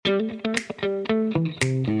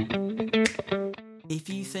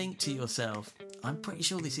to yourself, I'm pretty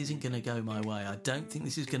sure this isn't going to go my way. I don't think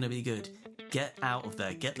this is going to be good. Get out of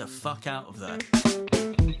there. Get the fuck out of there.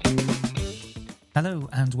 Hello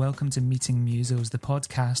and welcome to Meeting Musos, the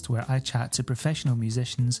podcast where I chat to professional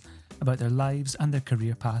musicians about their lives and their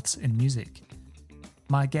career paths in music.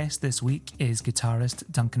 My guest this week is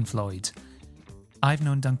guitarist Duncan Floyd. I've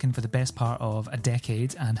known Duncan for the best part of a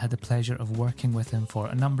decade and had the pleasure of working with him for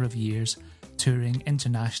a number of years, touring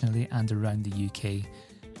internationally and around the UK,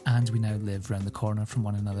 and we now live round the corner from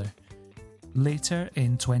one another. Later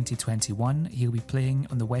in 2021, he'll be playing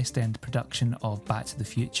on the West End production of Back to the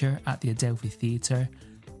Future at the Adelphi Theatre,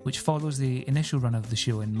 which follows the initial run of the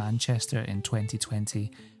show in Manchester in 2020,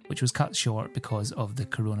 which was cut short because of the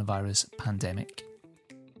coronavirus pandemic.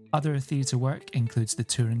 Other theatre work includes the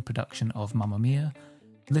touring production of Mamma Mia,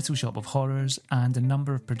 Little Shop of Horrors, and a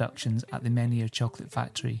number of productions at the Menier Chocolate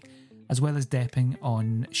Factory, as well as depping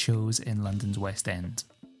on shows in London's West End.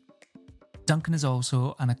 Duncan is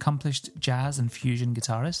also an accomplished jazz and fusion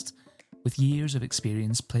guitarist with years of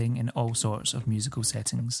experience playing in all sorts of musical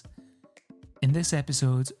settings. In this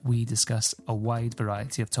episode, we discuss a wide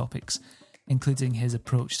variety of topics, including his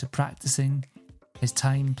approach to practicing, his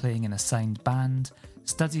time playing in a signed band,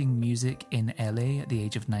 studying music in LA at the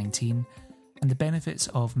age of 19, and the benefits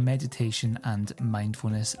of meditation and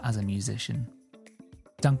mindfulness as a musician.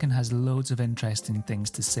 Duncan has loads of interesting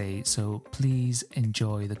things to say, so please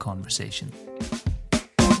enjoy the conversation.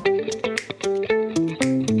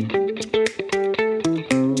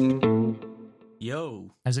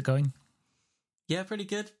 Yo. How's it going? Yeah, pretty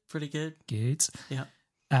good. Good. Yeah.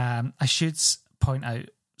 I should point out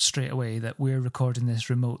straight away that we're recording this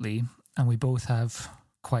remotely and we both have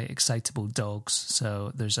quite excitable dogs,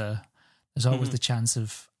 so there's always the chance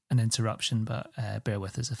of an interruption, but bear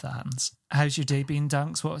with us if that happens. How's your day been,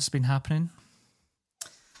 Dunks? What's been happening?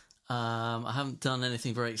 I haven't done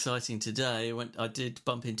anything very exciting today. I did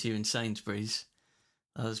bump into you in Sainsbury's.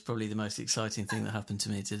 That was probably the most exciting thing that happened to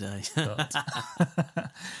me today.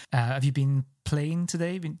 Have you been playing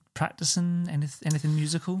today? Been practicing anything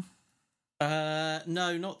musical? No,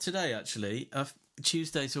 not today, actually.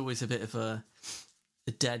 Tuesday's always a bit of a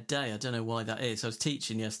dead day. I don't know why that is. I was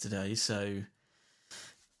teaching yesterday, so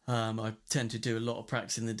I tend to do a lot of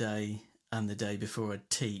practice in the day and the day before I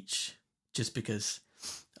teach, just because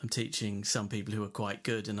I'm teaching some people who are quite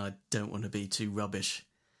good and I don't want to be too rubbish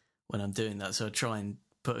when I'm doing that. So I try and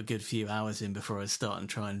put a good few hours in before I start and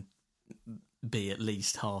try and be at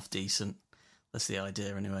least half decent. That's the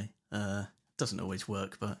idea anyway. Doesn't always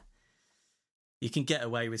work, but you can get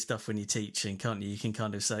away with stuff when you're teaching, can't you? You can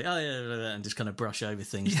kind of say, oh yeah, and just kind of brush over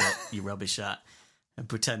things that you're rubbish at and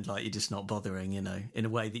pretend like you're just not bothering, in a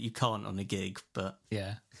way that you can't on a gig. But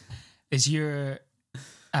yeah, is your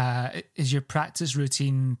practice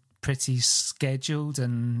routine pretty scheduled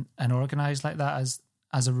and organised like that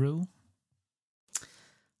as a rule?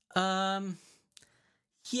 Yeah.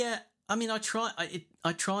 I mean, I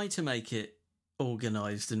try to make it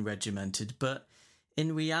organised and regimented, but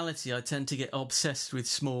in reality, I tend to get obsessed with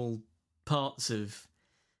small parts of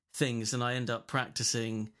things, and I end up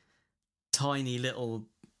practicing tiny little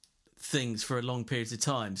things for a long period of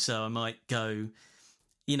time. So I might go,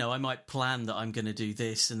 I might plan that I'm going to do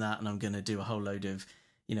this and that, and I'm going to do a whole load of,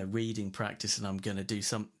 reading practice, and I'm going to do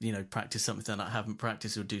some, practice something that I haven't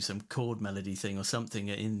practiced, or do some chord melody thing or something.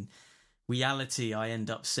 In reality, I end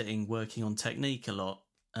up sitting working on technique a lot,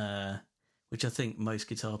 which I think most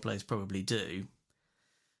guitar players probably do,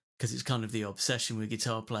 because it's kind of the obsession with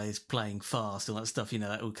guitar players playing fast, all that stuff,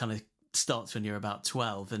 that all kind of starts when you're about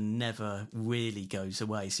 12 and never really goes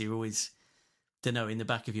away. So you're always, in the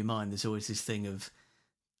back of your mind, there's always this thing of,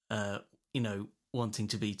 wanting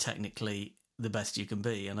to be technically the best you can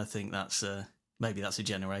be. And I think that's maybe that's a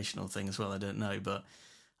generational thing as well. I don't know, but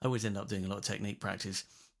I always end up doing a lot of technique practice.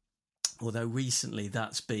 Although recently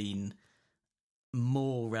that's been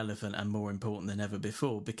more relevant and more important than ever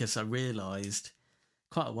before, because I realised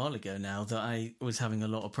quite a while ago now that I was having a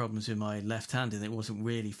lot of problems with my left hand and it wasn't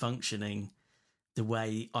really functioning the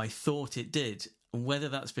way I thought it did. And whether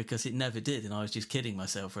that's because it never did and I was just kidding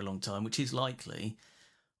myself for a long time, which is likely,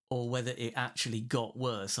 or whether it actually got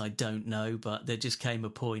worse, I don't know. But there just came a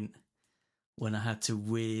point when I had to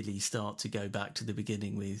really start to go back to the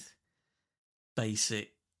beginning with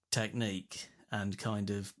basic technique and kind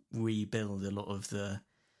of rebuild a lot of the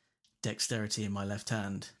dexterity in my left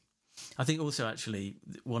hand. I think also, actually,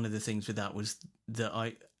 one of the things with that was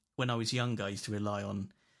that when I was younger, I used to rely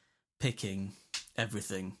on picking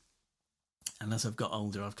everything. And as I've got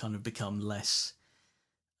older, I've kind of become less,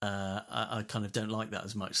 I kind of don't like that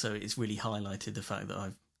as much. So it's really highlighted the fact that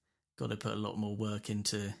I've got to put a lot more work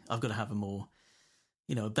into, I've got to have a more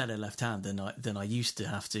a better left hand than I used to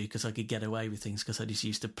have to, because I could get away with things because I just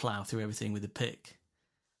used to plough through everything with a pick,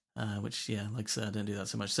 which, like I said, I don't do that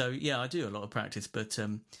so much. So, yeah, I do a lot of practice, but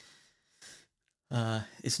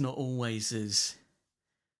it's not always as,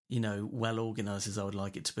 well organised as I would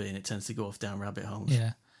like it to be, and it tends to go off down rabbit holes.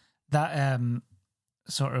 Yeah. That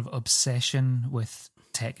sort of obsession with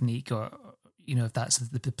technique, or, if that's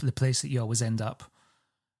the place that you always end up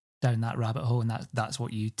down that rabbit hole, and that's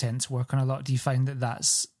what you tend to work on a lot. Do you find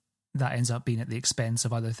that ends up being at the expense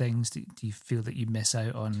of other things? Do you feel that you miss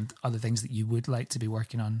out on other things that you would like to be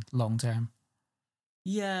working on long term?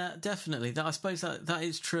 Yeah, definitely. I suppose that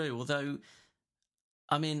is true. Although,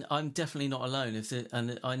 I mean, I'm definitely not alone.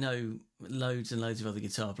 And I know loads and loads of other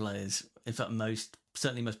guitar players. In fact,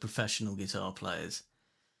 certainly most professional guitar players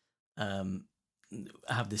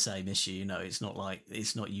have the same issue. It's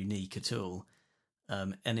not unique at all.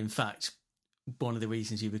 And in fact, one of the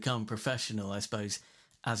reasons you become professional, I suppose,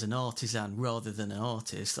 as an artisan rather than an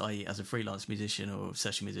artist, i.e. as a freelance musician or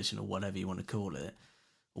session musician or whatever you want to call it,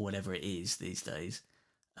 or whatever it is these days,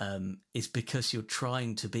 is because you're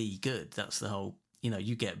trying to be good. That's the whole,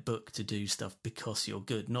 you get booked to do stuff because you're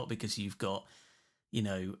good, not because you've got,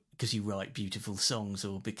 because you write beautiful songs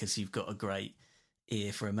or because you've got a great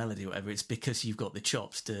ear for a melody or whatever. It's because you've got the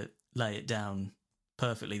chops to lay it down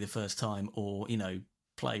perfectly the first time, or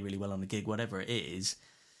play really well on a gig, whatever it is.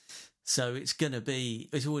 So it's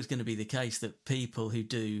always going to be the case that people who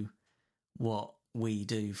do what we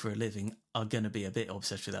do for a living are going to be a bit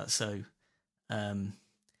obsessed with that. So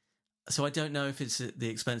I don't know if it's at the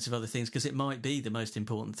expense of other things, because it might be the most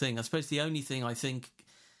important thing. I suppose the only thing I think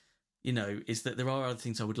is that there are other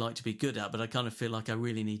things I would like to be good at, but I kind of feel like I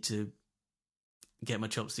really need to get my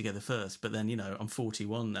chops together first. But then, I'm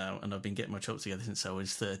 41 now, and I've been getting my chops together since I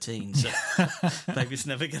was 13, so maybe it's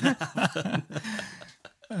never going to happen.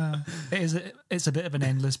 It's a bit of an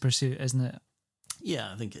endless pursuit, isn't it?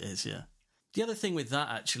 Yeah, I think it is, yeah. The other thing with that,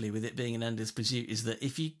 actually, with it being an endless pursuit, is that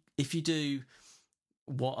if you do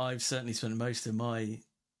what I've certainly spent most of my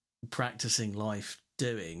practicing life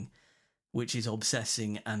doing, which is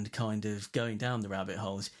obsessing and kind of going down the rabbit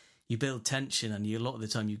holes, you build tension, and a lot of the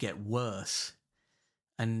time you get worse.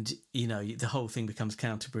 And, the whole thing becomes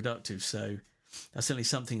counterproductive. So that's certainly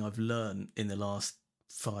something I've learned in the last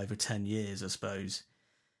 5 or 10 years, I suppose.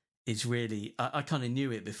 It's really, I kind of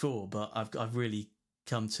knew it before, but I've really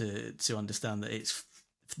come to understand that it's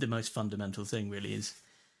the most fundamental thing, really, is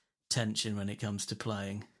tension when it comes to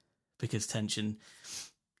playing, because tension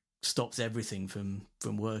stops everything from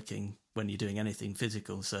working when you're doing anything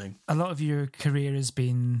physical. So a lot of your career has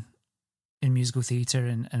been in musical theatre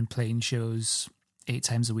and playing shows 8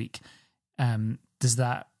 times a week. Does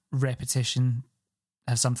that repetition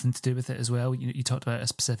have something to do with it as well? You talked about a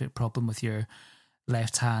specific problem with your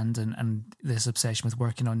left hand and this obsession with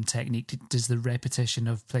working on technique. Does the repetition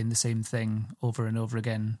of playing the same thing over and over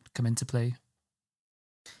again come into play?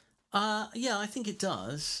 Yeah, I think it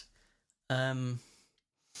does. But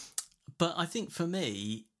I think for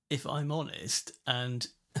me, if I'm honest, and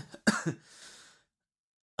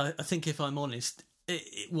I think if I'm honest,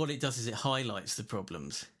 what it does is it highlights the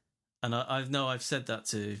problems. And I know I've said that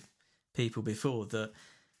to people before, that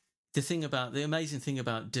the amazing thing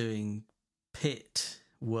about doing pit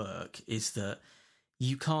work is that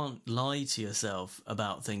you can't lie to yourself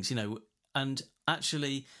about things, and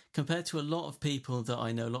actually, compared to a lot of people that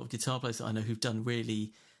I know, a lot of guitar players that I know who've done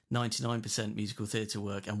really 99% musical theatre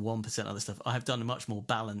work and 1% other stuff, I have done a much more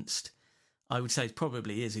balanced, I would say it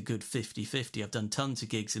probably is a good 50-50. I've done tons of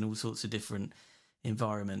gigs in all sorts of different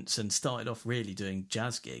environments, and started off really doing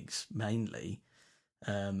jazz gigs mainly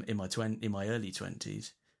in my early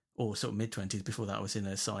 20s, or sort of mid 20s. Before that I was in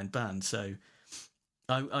a signed band, so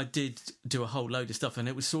I did do a whole load of stuff, and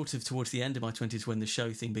it was sort of towards the end of my 20s when the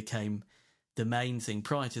show thing became the main thing.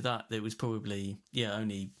 Prior to that, it was probably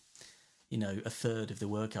only a third of the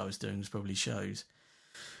work I was doing was probably shows.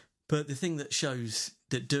 But the thing that shows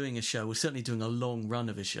that doing a show, or certainly doing a long run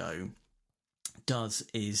of a show, does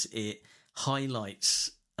is it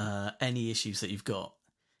highlights any issues that you've got.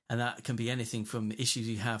 And that can be anything from issues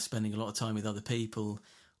you have spending a lot of time with other people,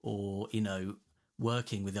 or,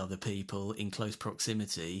 working with other people in close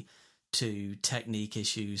proximity, to technique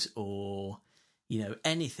issues, or,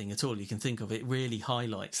 anything at all you can think of. It really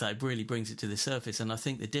highlights that. It really brings it to the surface. And I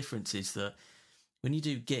think the difference is that when you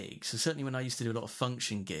do gigs, so certainly when I used to do a lot of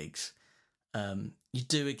function gigs, you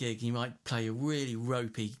do a gig, you might play a really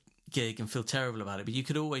ropey gig and feel terrible about it, but you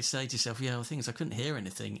could always say to yourself, the thing is I couldn't hear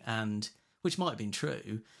anything, and which might have been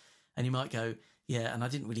true, and you might go, and I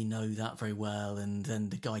didn't really know that very well, and then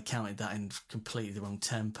the guy counted that in completely the wrong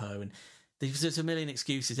tempo, and there's a million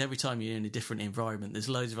excuses. Every time you're in a different environment, there's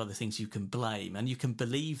loads of other things you can blame, and you can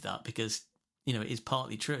believe that because, you know, it is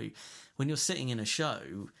partly true. When you're sitting in a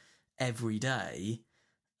show every day,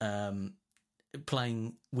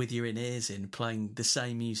 playing with your in-ears in, playing the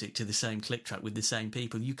same music to the same click track with the same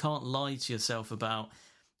people, you can't lie to yourself about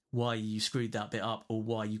why you screwed that bit up or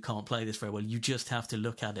why you can't play this very well. You just have to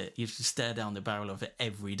look at it. You have to stare down the barrel of it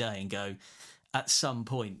every day and go, at some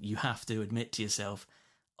point, you have to admit to yourself,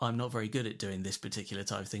 I'm not very good at doing this particular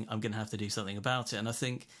type of thing. I'm going to have to do something about it. And I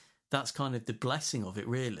think that's kind of the blessing of it,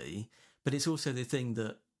 really. But it's also the thing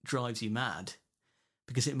that drives you mad,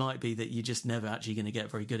 because it might be that you're just never actually going to get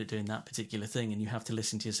very good at doing that particular thing, and you have to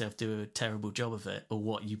listen to yourself do a terrible job of it, or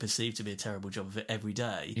what you perceive to be a terrible job of it every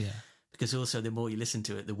day. Yeah. Because also the more you listen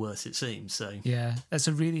to it, the worse it seems. So yeah, that's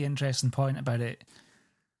a really interesting point about it.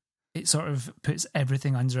 It sort of puts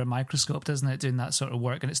everything under a microscope, doesn't it, doing that sort of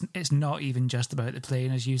work? And it's not even just about the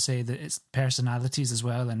playing, as you say, that it's personalities as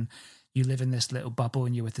well, and you live in this little bubble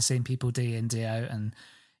and you're with the same people day in, day out, and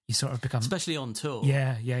you sort of become... Especially on tour.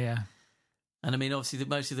 Yeah. And I mean, obviously,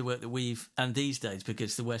 most of the work that we've... And these days,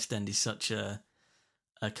 because the West End is such a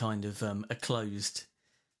kind of a closed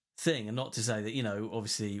thing, and not to say that, you know,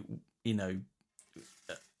 obviously, you know,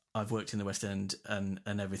 I've worked in the West End and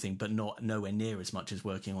everything, but nowhere near as much as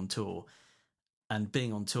working on tour. And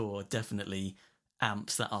being on tour definitely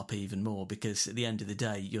amps that up even more, because at the end of the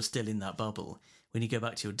day, you're still in that bubble. When you go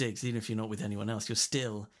back to your digs, even if you're not with anyone else, you're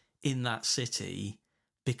still in that city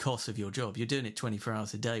because of your job. You're doing it 24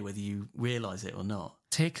 hours a day, whether you realise it or not.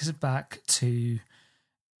 Take us back to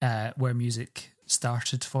where music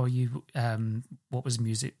started for you. What was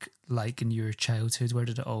music like in your childhood? Where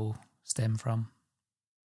did it all stem from?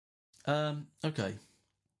 Okay.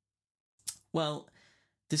 Well,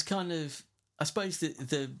 there's kind of, I suppose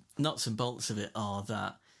the nuts and bolts of it are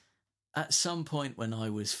that at some point when I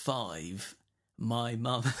was 5, my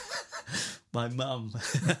mum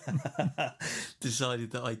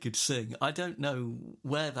decided that I could sing. I don't know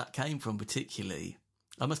where that came from particularly.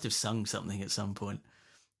 I must have sung something at some point.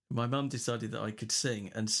 My mum decided that I could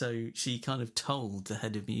sing, and so she kind of told the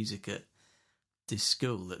head of music at this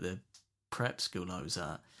school, at the prep school I was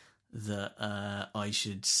at, that I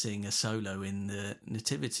should sing a solo in the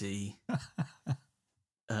nativity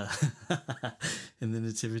in the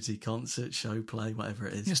nativity concert, show, play, whatever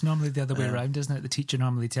it is. It's normally the other way around, isn't it? The teacher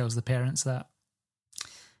normally tells the parents that.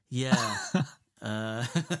 Yeah.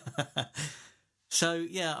 So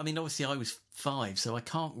yeah, I mean, obviously I was 5, so I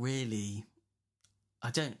can't remember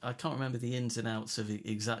the ins and outs of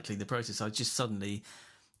exactly the process. I just suddenly,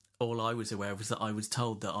 all I was aware of was that I was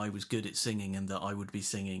told that I was good at singing and that I would be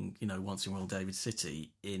singing, you know, Once in Royal David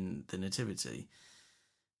City in the Nativity.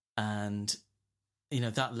 And, you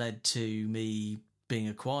know, that led to me being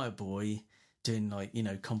a choir boy, doing, like, you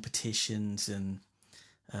know, competitions and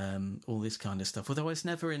all this kind of stuff. Although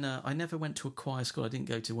I never went to a choir school. I didn't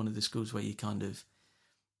go to one of the schools where you kind of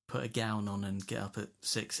put a gown on and get up at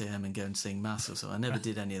 6 a.m. and go and sing mass or so. I never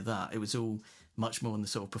did any of that. It was all much more on the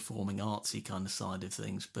sort of performing artsy kind of side of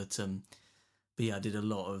things. But yeah, I did a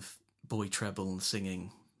lot of boy treble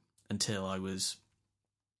singing until I was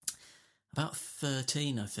about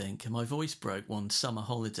 13, I think. And my voice broke one summer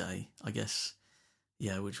holiday, I guess.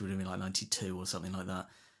 Yeah, which would have been like 92 or something like that.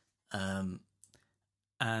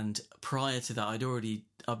 And prior to that,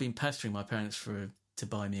 I'd been pestering my parents to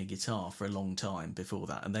buy me a guitar for a long time before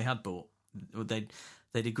that. And they'd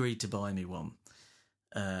agreed to buy me one.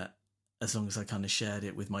 As long as I kind of shared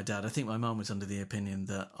it with my dad. I think my mum was under the opinion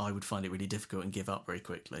that I would find it really difficult and give up very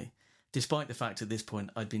quickly. Despite the fact at this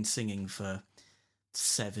point I'd been singing for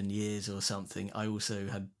 7 years or something. I also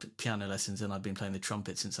had piano lessons and I'd been playing the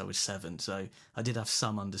trumpet since I was 7. So I did have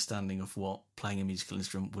some understanding of what playing a musical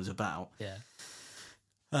instrument was about. Yeah.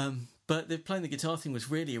 But playing the guitar thing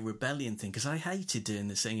was really a rebellion thing, because I hated doing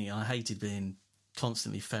the singing. I hated being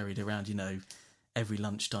constantly ferried around, you know, every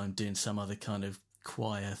lunchtime doing some other kind of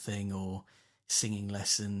choir thing or singing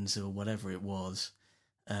lessons or whatever it was.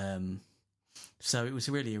 So it was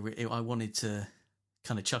really I wanted to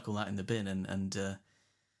kind of chuck all that in the bin, and the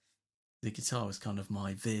guitar was kind of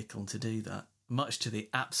my vehicle to do that, much to the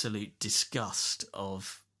absolute disgust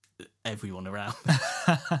of everyone around me.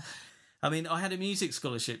 I mean, I had a music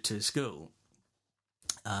scholarship to school,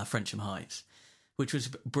 Frensham Heights, which was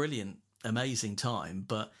a brilliant, amazing time,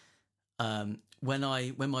 but when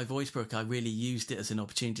my voice broke, I really used it as an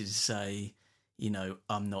opportunity to say, you know,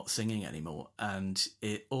 I'm not singing anymore. And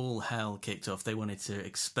all hell kicked off. They wanted to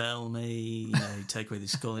expel me, you know, take away the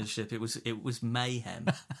scholarship. It was mayhem,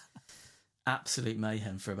 absolute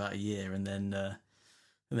mayhem for about a year. And then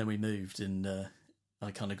we moved, and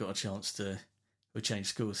I kind of got a chance to we changed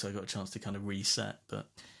schools, so I got a chance to kind of reset. But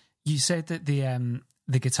you said that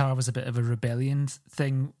the guitar was a bit of a rebellion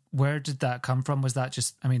thing. Where did that come from? Was that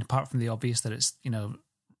just, I mean, apart from the obvious that it's, you know,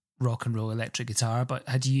 rock and roll electric guitar, but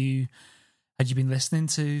had you been listening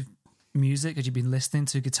to music? Had you been listening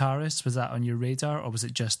to guitarists? Was that on your radar, or was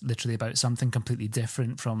it just literally about something completely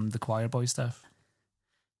different from the choir boy stuff?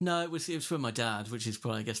 No, it was from my dad, which is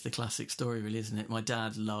probably, I guess, the classic story, really, isn't it? My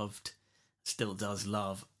dad still does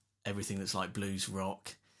love everything that's like blues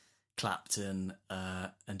rock, Clapton,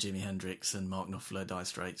 and Jimi Hendrix and Mark Knopfler, Dire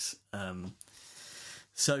Straits.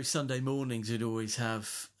 So Sunday mornings would always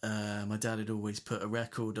have, my dad had always put a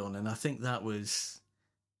record on, and I think that was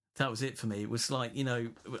it for me. It was like, you know,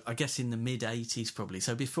 I guess in the mid-'80s probably.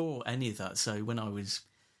 So before any of that, so when I was,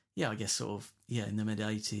 I guess sort of, in the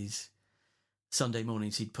mid-'80s, Sunday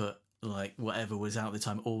mornings he'd put like whatever was out at the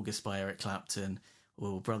time, August by Eric Clapton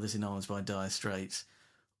or Brothers in Arms by Dire Straits,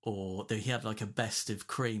 or he had like a Best of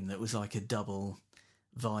Cream that was like a double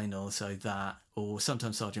vinyl, so that, or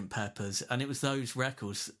sometimes Sgt. Pepper's, and it was those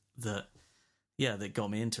records that got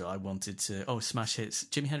me into it. I wanted to, Smash Hits,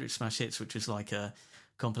 Jimi Hendrix Smash Hits, which was like a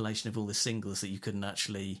compilation of all the singles that you couldn't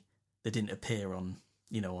actually, they didn't appear on,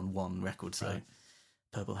 on one record, so right.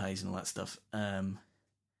 Purple Haze and all that stuff.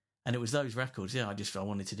 And it was those records, I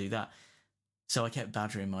wanted to do that. So I kept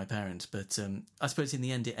badgering my parents, but I suppose in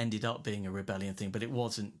the end it ended up being a rebellion thing, but it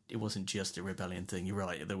wasn't just a rebellion thing. You're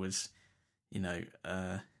right, there was, there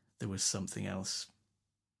was something else,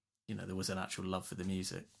 there was an actual love for the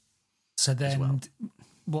music. So then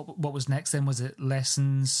what was next then? Was it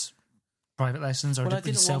lessons, private lessons, or did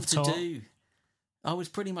you self-taught? I was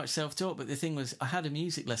pretty much self-taught, but the thing was I had a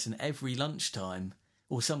music lesson every lunchtime,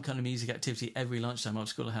 or some kind of music activity every lunchtime after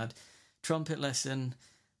school. I had trumpet lesson,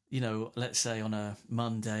 let's say on a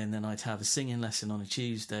Monday, and then I'd have a singing lesson on a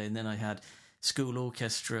Tuesday, and then I had school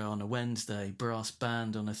orchestra on a Wednesday, brass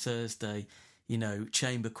band on a Thursday,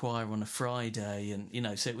 chamber choir on a Friday,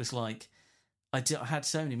 and, so it was like, I had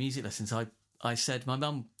so many music lessons. I said, my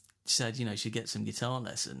mum said, she'd get some guitar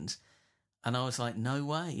lessons, and I was like, no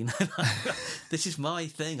way, this is my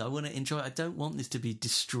thing. I want to enjoy it. I don't want this to be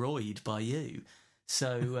destroyed by you.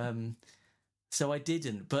 So, so I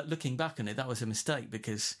didn't. But looking back on it, that was a mistake,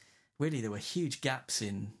 because really there were huge gaps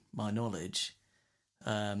in my knowledge,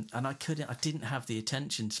 and I didn't have the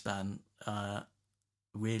attention span,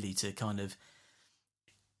 really, to kind of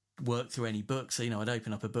work through any book. So, I'd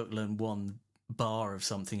open up a book, learn one bar of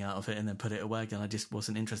something out of it, and then put it away again. I just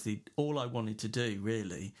wasn't interested. All I wanted to do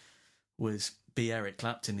really was be Eric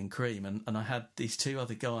Clapton in Cream, and I had these two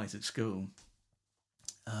other guys at school,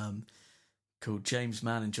 called James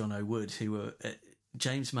Mann and John O'Wood, who were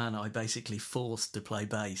James Mann I basically forced to play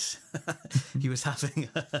bass. He was having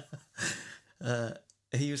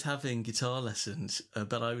guitar lessons,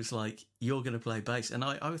 but I was like, you're going to play bass. And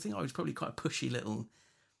I think I was probably quite a pushy little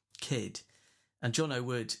kid. And John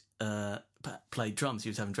O'Wood played drums.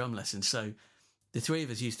 He was having drum lessons. So the three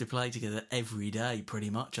of us used to play together every day,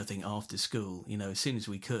 pretty much, I think, after school, as soon as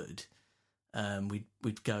we could.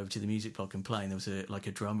 We'd go over to the music block and play, and there was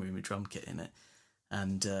a drum room with drum kit in it,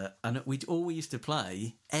 and we'd all used to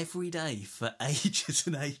play every day for ages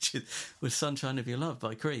and ages was Sunshine of Your Love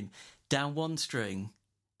by Cream, down one string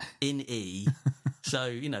in E,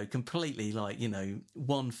 so completely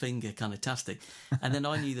one finger kind of tastic, and then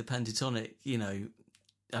I knew the pentatonic,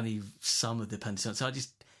 I knew some of the pentatonic, so I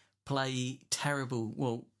just play terrible,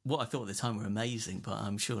 well, what I thought at the time were amazing, but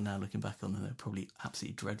I'm sure now looking back on them they're probably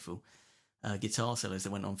absolutely dreadful. Guitar solos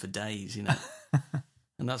that went on for days, and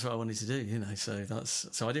that's what I wanted to do,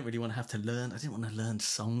 so I didn't really want to have to learn. I didn't want to learn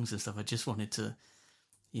songs and stuff. I just wanted to,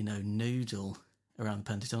 noodle around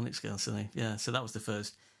the pentatonic scale. So so that was the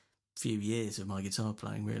first few years of my guitar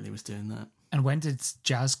playing. Really, was doing that. And when did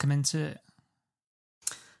jazz come into it?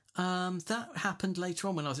 That happened later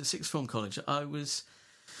on when I was at sixth form college. I was,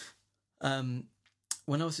 when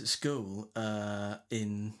I was at school,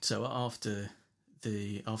 after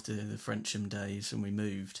the Frensham days and we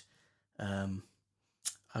moved,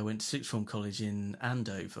 I went to sixth form college in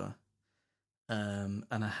Andover, and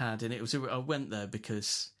I went there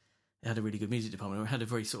because it had a really good music department. It had a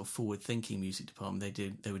very sort of forward-thinking music department.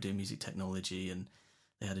 They were doing music technology, and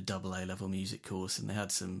they had a double A-level music course, and they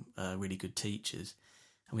had some really good teachers.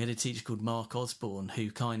 And we had a teacher called Mark Osborne,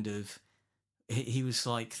 who kind of, he was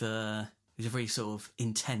like he was a very sort of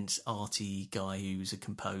intense, arty guy who was a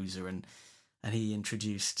composer, and he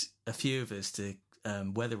introduced a few of us to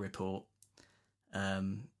Weather Report,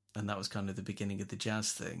 and that was kind of the beginning of the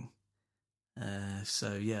jazz thing.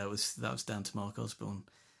 That was down to Mark Osborne,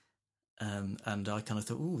 and I kind of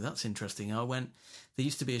thought, oh, that's interesting. There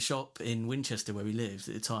used to be a shop in Winchester where we lived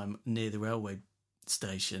at the time near the railway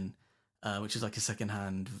station, which was like a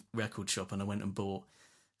second-hand record shop, and I went and bought.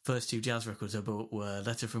 First 2 jazz records I bought were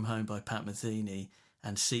Letter from Home by Pat Metheny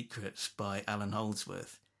and Secrets by Alan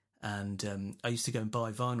Holdsworth. And I used to go and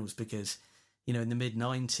buy vinyls because, you know, in the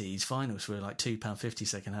mid-90s, vinyls were like £2.50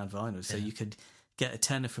 second-hand vinyls. So you could get a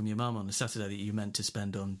tenner from your mum on a Saturday that you meant to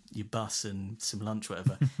spend on your bus and some lunch,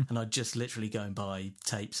 whatever. And I'd just literally go and buy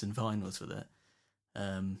tapes and vinyls with it.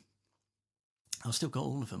 I've still got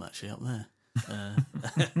all of them actually up there.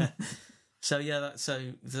 So yeah,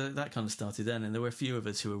 that kind of started then, and there were a few of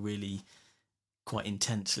us who were really quite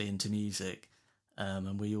intensely into music,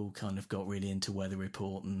 and we all kind of got really into Weather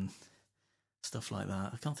Report and stuff like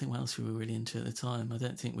that. I can't think what else we were really into at the time. I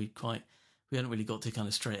don't think we hadn't really got to kind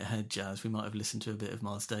of straight ahead jazz. We might have listened to a bit of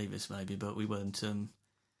Miles Davis maybe, but we weren't.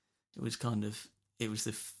 It was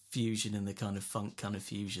the fusion and the kind of funk kind of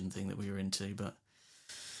fusion thing that we were into. But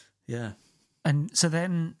yeah, and so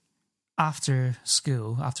then, after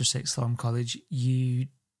school, after sixth form college, you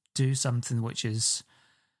do something which is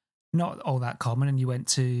not all that common, and you went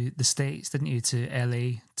to the States, didn't you, to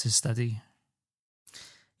LA to study?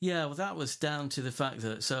 Yeah, well, that was down to the fact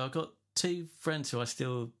that, so I've got 2 friends who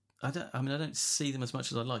I don't see them as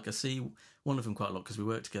much as I'd like. I see one of them quite a lot because we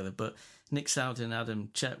work together, but Nick Soudan and Adam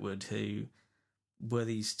Chetwood, who were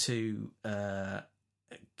these 2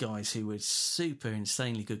 guys who were super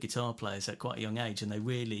insanely good guitar players at quite a young age, and they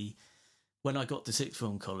really... When I got to sixth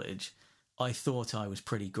form college, I thought I was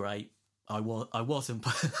pretty great. I wasn't,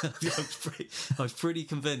 but I was pretty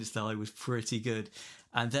convinced that I was pretty good.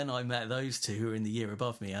 And then I met those 2 who were in the year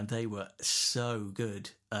above me, and they were so good.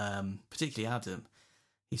 Particularly Adam.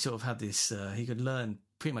 He sort of had this. He could learn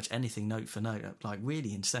pretty much anything note for note, like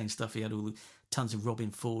really insane stuff. He had tons of Robin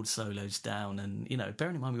Ford solos down, and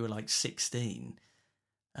bearing in mind we were like 16.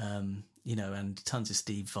 And tons of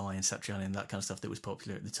Steve Vai and Satriani and that kind of stuff that was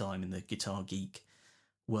popular at the time in the guitar geek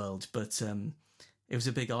world. But it was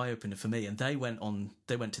a big eye opener for me. And they went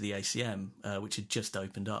to the ACM, which had just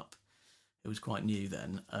opened up. It was quite new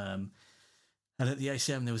then. And at the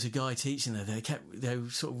ACM, there was a guy teaching there. They were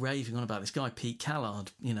sort of raving on about this guy, Pete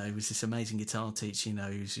Callard. He was this amazing guitar teacher.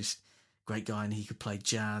 He was just a great guy, and he could play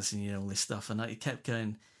jazz and all this stuff. And I kept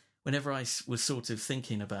going. Whenever I was sort of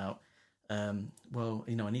thinking about, I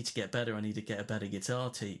need to get better. I need to get a better guitar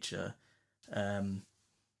teacher.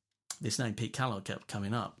 This name, Pete Callard, kept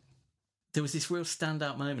coming up. There was this real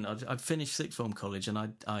standout moment. I'd finished sixth form college, and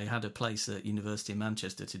I had a place at University of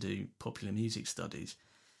Manchester to do popular music studies.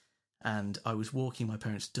 And I was walking my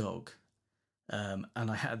parents' dog. And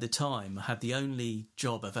I had, at the time, the only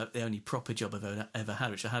proper job I've ever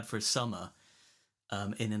had, which I had for a summer,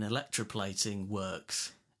 in an electroplating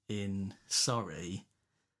works in Surrey,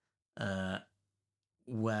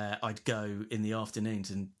 where I'd go in the afternoons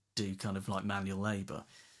and do kind of like manual labour.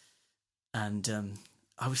 And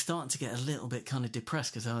I was starting to get a little bit kind of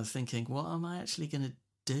depressed because I was thinking, what am I actually going to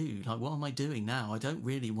do? Like, what am I doing now? I don't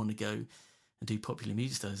really want to go and do popular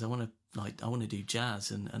music studies. I want to do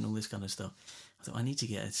jazz and all this kind of stuff. I thought, I need to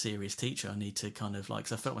get a serious teacher. I need to kind of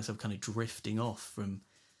because I felt myself kind of drifting off from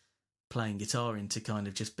playing guitar into kind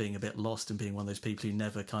of just being a bit lost and being one of those people who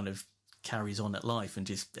never kind of carries on at life and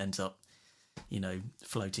just ends up,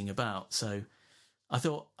 floating about. So I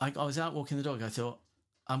thought, I was out walking the dog. I thought,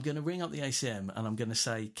 I'm going to ring up the ACM and I'm going to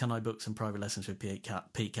say, can I book some private lessons with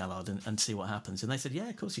Pete Callard and see what happens? And they said, yeah,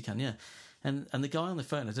 of course you can, yeah. And the guy on the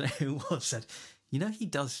phone, I don't know who it was, said, he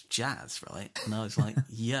does jazz, right? And I was like,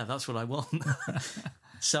 yeah, that's what I want.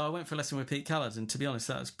 So I went for a lesson with Pete Callard, and to be honest,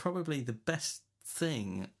 that was probably the best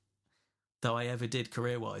thing that I ever did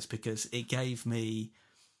career-wise, because it gave me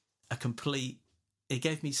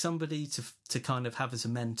somebody to kind of have as a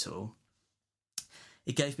mentor.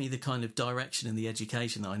 It gave me the kind of direction and the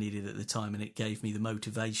education that I needed at the time, and it gave me the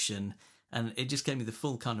motivation, and it just gave me the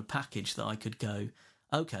full kind of package that I could go,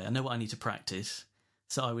 okay, I know what I need to practice.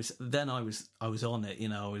 So I was on it,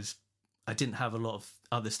 I didn't have a lot of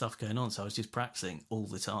other stuff going on, so I was just practicing all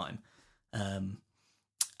the time.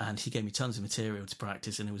 And he gave me tons of material to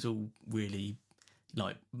practice, and it was all really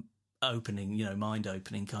like opening,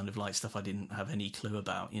 mind-opening kind of like stuff I didn't have any clue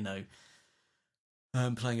about,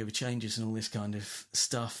 playing over changes and all this kind of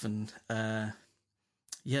stuff. And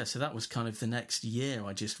so that was kind of the next year.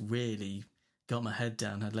 I just really got my head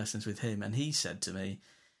down, had lessons with him, and he said to me,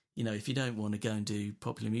 if you don't want to go and do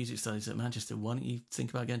popular music studies at Manchester, why don't you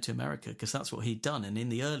think about going to America? Because that's what he'd done. And in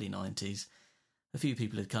the early 90s, a few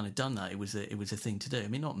people had kind of done that. It was a thing to do. I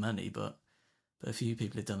mean, not many, but a few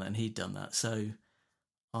people had done that, and he'd done that. So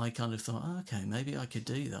I kind of thought, okay, maybe I could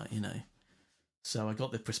do that, So I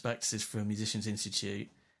got the prospectuses from Musicians Institute,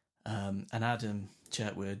 and Adam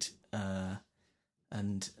Chetwood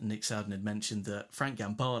and Nick Soudan had mentioned that Frank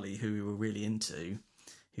Gambale, who we were really into,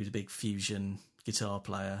 he was a big fusion guitar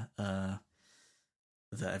player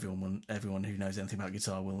that everyone who knows anything about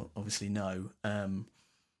guitar will obviously know.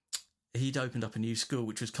 He'd opened up a new school,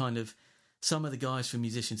 which was kind of, some of the guys from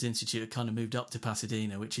Musicians Institute had kind of moved up to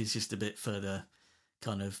Pasadena, which is just a bit further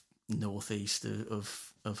kind of northeast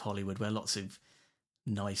of Hollywood, where lots of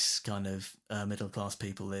nice kind of middle-class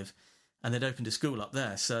people live. And they'd opened a school up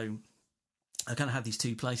there. So I kind of had these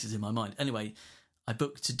two places in my mind. Anyway, I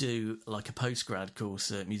booked to do like a postgrad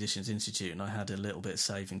course at Musicians Institute, and I had a little bit of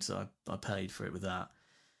savings, so I paid for it with that.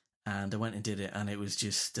 And I went and did it, and it was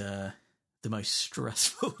just the most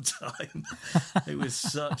stressful time. It was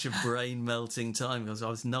such a brain-melting time because I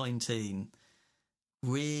was 19,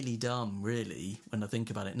 really dumb, really, when I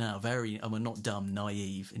think about it now. I'm not dumb,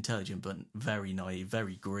 naive, intelligent, but very naive,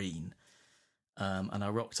 very green. And I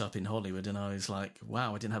rocked up in Hollywood, and I was like,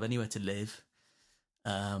 wow, I didn't have anywhere to live.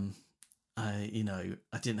 I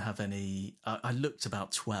didn't have any. I looked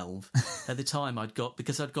about 12 at the time.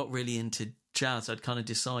 Because I'd got really into jazz. I'd kind of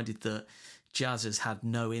decided that jazzers had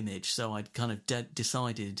no image, so I'd kind of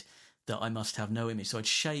decided that I must have no image. So I'd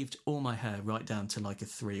shaved all my hair right down to like a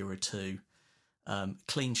 3 or a 2,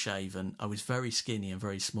 clean shaven. I was very skinny and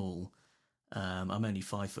very small. I'm only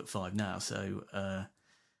 5'5" now, so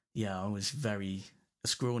I was a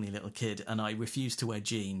scrawny little kid, and I refused to wear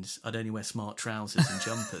jeans. I'd only wear smart trousers and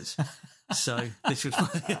jumpers. So this was my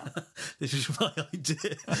idea. This is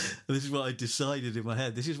what I decided in my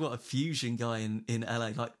head. This is what a fusion guy in LA,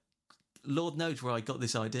 like, Lord knows where I got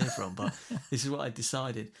this idea from, but this is what I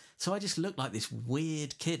decided. So I just looked like this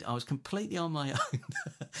weird kid. I was completely on my own.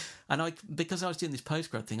 And because I was doing this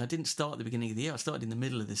postgrad thing, I didn't start at the beginning of the year. I started in the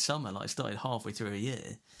middle of the summer. Like, I started halfway through a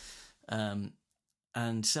year.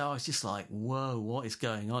 And so I was just like, whoa, what is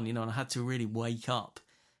going on? And I had to really wake up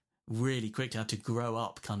really quickly. I had to grow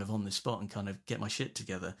up kind of on the spot and kind of get my shit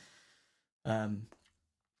together.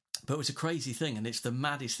 But it was a crazy thing, and it's the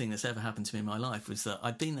maddest thing that's ever happened to me in my life, was that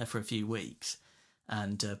I'd been there for a few weeks,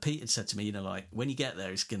 and Pete had said to me, like, when you get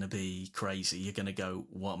there, it's going to be crazy. You're going to go,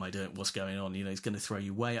 what am I doing? What's going on? It's going to throw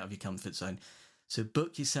you way out of your comfort zone. So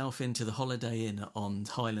book yourself into the Holiday Inn on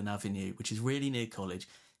Highland Avenue, which is really near college.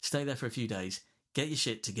 Stay there for a few days, get your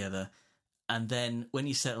shit together, and then when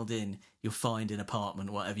you're settled in, you'll find an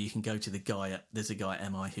apartment, whatever. You can go to there's a guy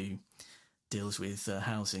at MI who deals with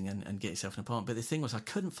housing and get yourself an apartment. But the thing was, I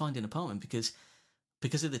couldn't find an apartment because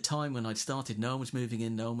of the time when I'd started. No one was moving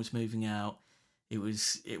in, no one was moving out. It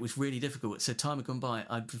was really difficult. So time had gone by.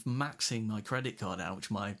 I was maxing my credit card out,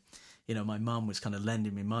 which my mum was kind of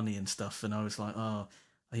lending me money and stuff. And I was like, I'm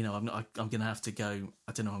going to have to go.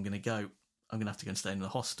 I don't know. I'm going to go and stay in the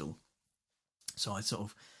hostel. So I sort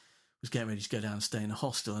of was getting ready to go down and stay in a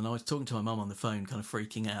hostel. And I was talking to my mum on the phone, kind of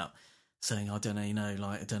freaking out, saying, I don't know,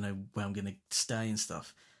 I don't know where I'm going to stay and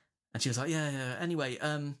stuff. And she was like, yeah. Anyway,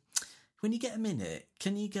 when you get a minute,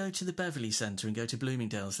 can you go to the Beverly Centre and go to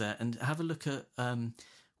Bloomingdale's there and have a look at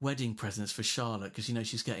wedding presents for Charlotte, because,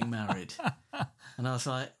 she's getting married. And I was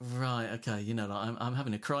like, right, okay, I'm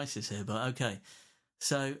having a crisis here, but okay.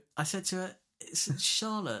 So I said to her, it's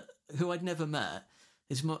Charlotte, who I'd never met,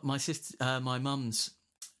 is my sister, my mum's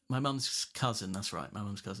cousin. That's right, my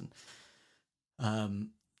mum's cousin.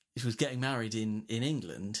 She was getting married in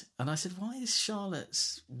England, and I said, why is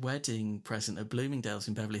Charlotte's wedding present at Bloomingdale's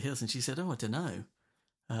in Beverly Hills? And she said, I don't know.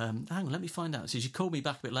 Hang on, let me find out. So she called me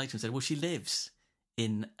back a bit later and said, well, she lives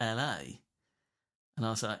in LA. And I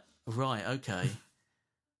was like, right, okay.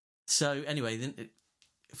 So anyway, then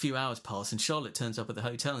a few hours passed, and Charlotte turns up at the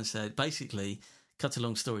hotel and said, basically, cut a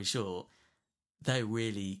long story short, they're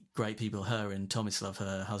really great people, her and Tomislav,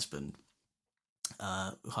 her husband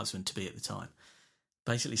to be at the time.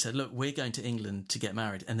 Basically said, look, we're going to England to get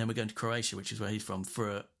married, and then we're going to Croatia, which is where he's from,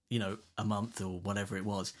 for a month or whatever it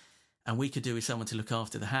was, and we could do with someone to look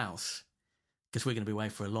after the house because we're going to be away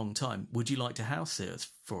for a long time. Would you like to house sit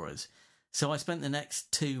for us? So I spent the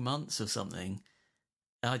next 2 months or something.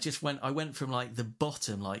 I went from like the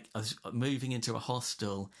bottom, like I was moving into a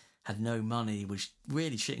hostel, had no money, was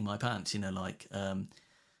really shitting my pants,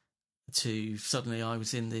 to suddenly I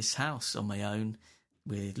was in this house on my own.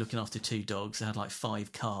 We're looking after 2 dogs. I had like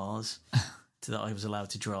 5 cars that I was allowed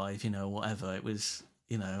to drive, whatever. It was,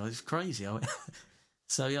 it was crazy.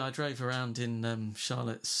 So, I drove around in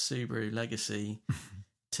Charlotte's Subaru Legacy,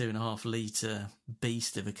 2.5 litre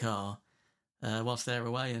beast of a car, whilst they were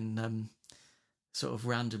away, and sort of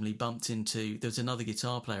randomly bumped into, there was another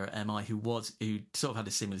guitar player at MI who sort of had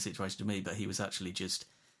a similar situation to me, but he was actually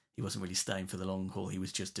he wasn't really staying for the long haul. He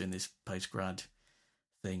was just doing this post-grad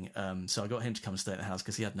thing. So I got him to come and stay at the house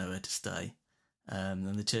because he had nowhere to stay.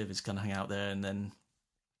 And the two of us kind of hung out there, and then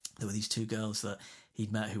there were these two girls that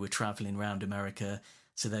he'd met who were travelling around America.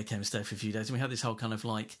 So they came and stayed for a few days. And we had this whole kind of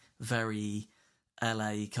like very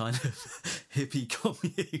LA kind of hippie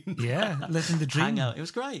commune. Yeah, living the dream. Hang out. It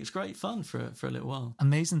was great. It was great fun for a little while.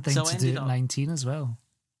 Amazing thing to do at 19 as well.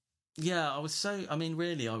 Yeah, I was so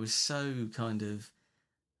kind of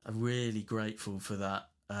really grateful for that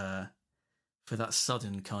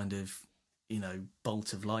sudden kind of,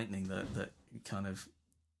 bolt of lightning that kind of,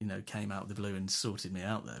 came out of the blue and sorted me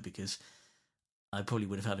out there, because I probably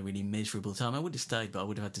would have had a really miserable time. I would have stayed, but I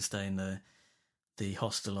would have had to stay in the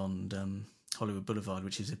hostel on Hollywood Boulevard,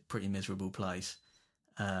 which is a pretty miserable place.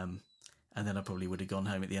 And then I probably would have gone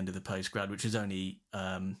home at the end of the postgrad, which was only,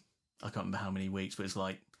 I can't remember how many weeks, but it's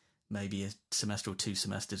like maybe a semester or 2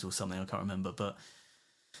 semesters or something. I can't remember, but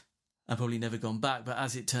I've probably never gone back. But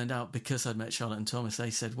as it turned out, because I'd met Charlotte and Thomas, they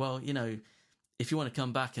said, well, if you want to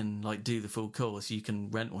come back and like do the full course, you can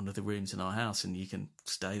rent one of the rooms in our house and you can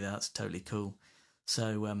stay there. It's totally cool.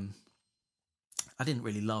 So I didn't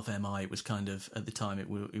really love MI. It was kind of, at the time,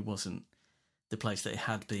 it wasn't the place that it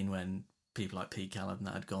had been when people like Pete Callard and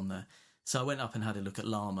that had gone there. So I went up and had a look at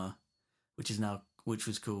LAMA, which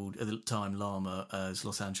was called at the time LAMA as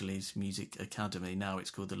Los Angeles Music Academy. Now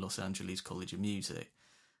it's called the Los Angeles College of Music.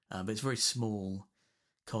 But it's a very small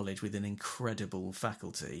college with an incredible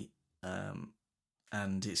faculty.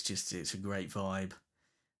 And it's a great vibe.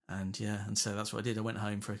 And so that's what I did. I went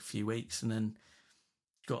home for a few weeks and then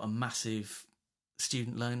got a massive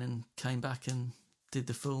student loan and came back and did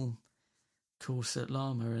the full course at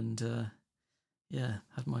LAMA and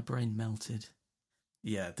had my brain melted.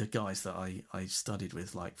 Yeah, the guys that I studied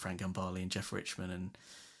with, like Frank Gambale and Jeff Richman and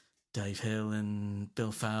Dave Hill and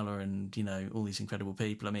Bill Fowler and, all these incredible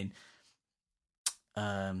people. I mean,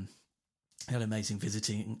 had amazing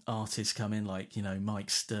visiting artists come in, like, Mike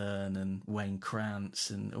Stern and Wayne Krantz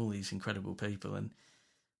and all these incredible people. And,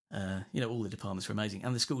 all the departments were amazing.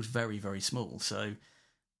 And the school's very, very small. So,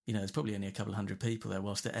 there's probably only a couple of hundred people there,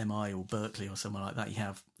 whilst at MI or Berkeley or somewhere like that, you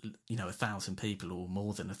have, 1,000 people or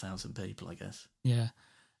more than 1,000 people, I guess. Yeah.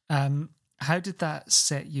 How did that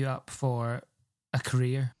set you up for a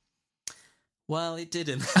career? Well, it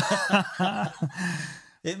didn't.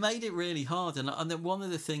 It made it really hard. And then one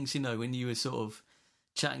of the things, when you were sort of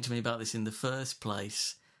chatting to me about this in the first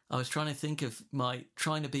place, I was trying to think of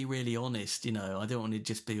trying to be really honest, I don't want to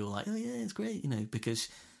just be all like, oh yeah, it's great, because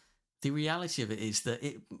the reality of it is that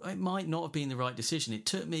it might not have been the right decision. It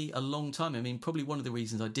took me a long time. I mean, probably one of the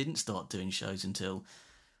reasons I didn't start doing shows until,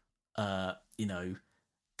 the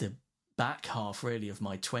back half really of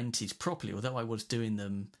my 20s properly, although I wasn't doing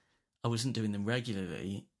them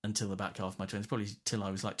regularly until the back half of my 20s, probably till I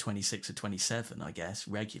was like 26 or 27, I guess,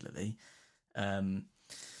 regularly,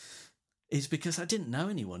 is because I didn't know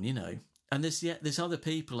anyone, And there's other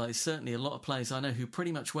people, like certainly a lot of players I know who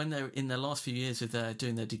pretty much, when they're in their last few years of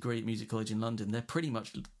doing their degree at Music College in London, they're pretty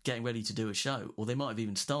much getting ready to do a show, or they might have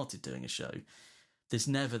even started doing a show. There's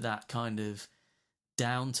never that kind of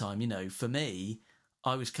downtime, For me,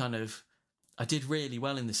 I did really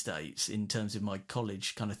well in the States in terms of my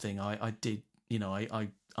college kind of thing. I did, I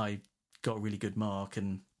got a really good mark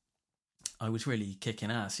and I was really kicking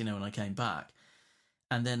ass, when I came back.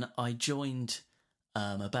 And then I joined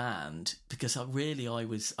a band because I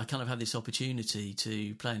kind of had this opportunity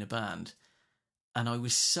to play in a band, and I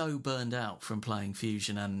was so burned out from playing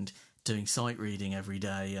fusion and doing sight reading every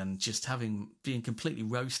day and just being completely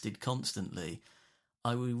roasted constantly.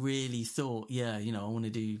 I really thought, I want to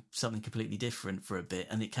do something completely different for a bit.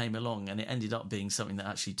 And it came along and it ended up being something that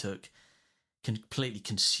actually completely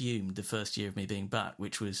consumed the first year of me being back,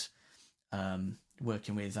 which was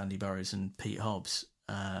working with Andy Burrows and Pete Hobbs,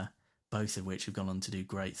 both of which have gone on to do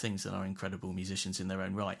great things and are incredible musicians in their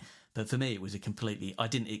own right. But for me, it was I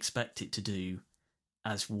didn't expect it to do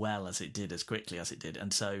as well as it did, as quickly as it did.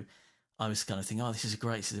 And so I was kind of thinking, this is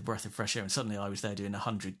a breath of fresh air. And suddenly I was there doing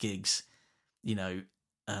 100 gigs.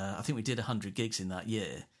 I think we did 100 gigs in that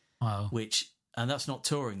year. Wow. And that's not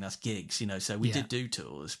touring, that's gigs, so we did do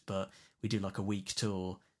tours, but we do like a week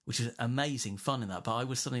tour, which is amazing fun in that. But I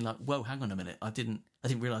was suddenly like, whoa, hang on a minute. I didn't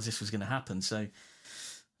realize this was going to happen. So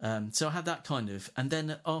I had that kind of, and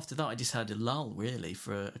then after that, I just had a lull really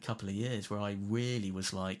for a couple of years where I really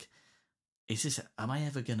was like, am I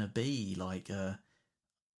ever going to be like a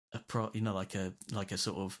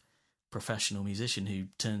sort of professional musician who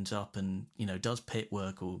turns up and does pit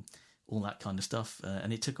work or all that kind of stuff,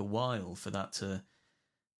 and it took a while for that to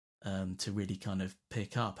really kind of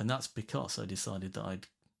pick up, and that's because I decided that I'd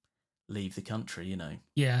leave the country.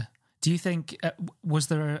 Yeah. Do you think was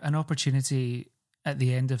there an opportunity at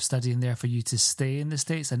the end of studying there for you to stay in the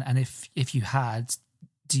States, and if you had,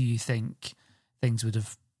 do you think things would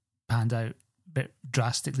have panned out a bit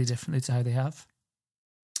drastically differently to how they have?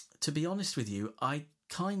 To be honest with you, I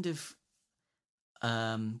kind of,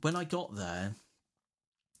 when I got there,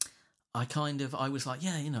 I was like,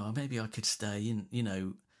 yeah, maybe I could stay in,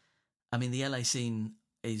 I mean, the LA scene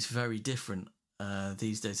is very different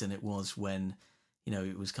these days than it was when,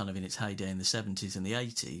 it was kind of in its heyday in the 70s and the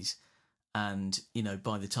 80s. And,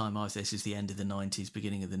 by the time I was there, this is the end of the 90s,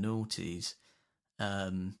 beginning of the noughties,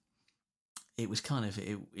 it was kind of,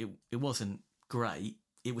 it wasn't great.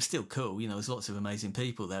 It was still cool, there's lots of amazing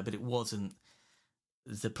people there, but it wasn't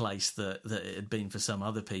the place that it had been for some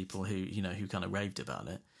other people who, who kind of raved about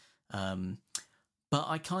it. But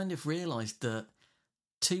I kind of realised that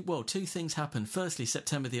two things happened. Firstly,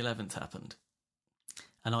 September the 11th happened,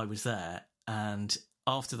 and I was there. And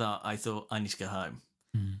after that, I thought I need to go home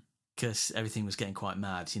because everything was getting quite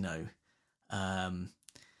mad.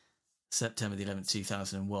 September the 11th,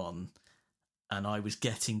 2001, and I was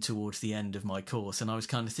getting towards the end of my course, and I was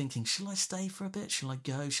kind of thinking, shall I stay for a bit? Shall I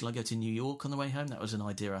go? Shall I go to New York on the way home? That was an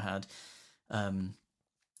idea I had.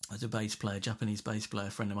 As a bass player, Japanese bass player,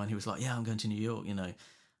 a friend of mine who was like, yeah, I'm going to New York,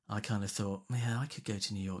 I kind of thought, yeah, I could go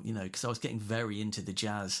to New York, because I was getting very into the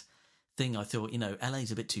jazz thing. I thought,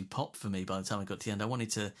 LA's a bit too pop for me by the time I got to the end. I wanted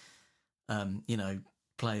to,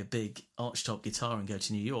 play a big archtop guitar and go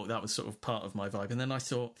to New York. That was sort of part of my vibe. And then I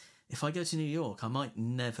thought, if I go to New York, I might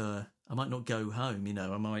not go home,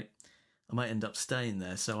 I might end up staying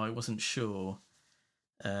there. So I wasn't sure.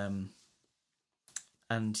 And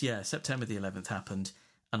yeah, September the 11th happened.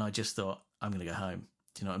 And I just thought, I'm going to go home.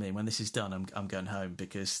 Do you know what I mean? When this is done, I'm going home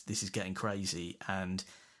because this is getting crazy. And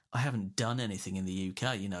I haven't done anything in the UK,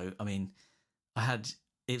 I mean,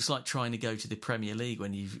 it's like trying to go to the Premier League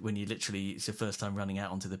when you literally, it's your first time running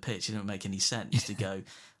out onto the pitch. It didn't make any sense to go,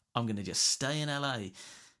 I'm going to just stay in LA,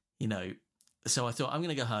 So I thought, I'm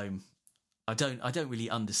going to go home. I don't really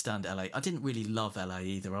understand LA. I didn't really love LA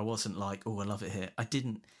either. I wasn't like, oh, I love it here.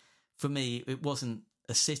 For me, it wasn't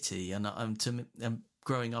a city. And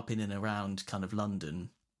growing up in and around kind of London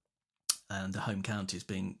and the home counties,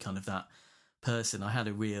 being kind of that person, I had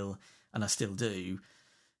a real, and I still do,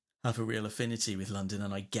 have a real affinity with London,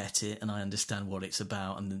 and I get it and I understand what it's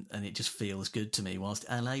about, and it just feels good to me, whilst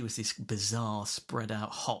LA was this bizarre, spread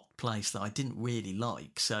out, hot place that I didn't really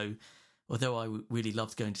like. So although I really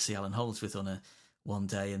loved going to see Alan Holdsworth one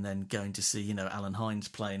day and then going to see, Alan Hines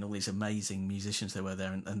play and all these amazing musicians that were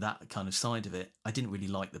there and that kind of side of it, I didn't really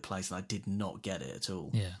like the place and I did not get it at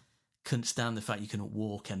all. Yeah. Couldn't stand the fact you couldn't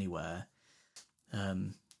walk anywhere.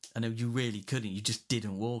 I know you really couldn't. You just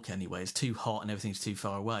didn't walk anywhere. It's too hot and everything's too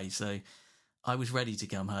far away. So I was ready to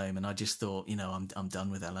come home and I just thought, I'm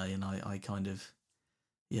done with LA. And I kind of,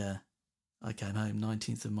 I came home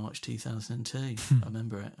 19th of March 2002. I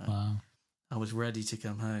remember it. Wow. I was ready to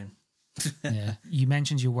come home. Yeah. You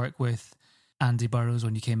mentioned your work with Andy Burroughs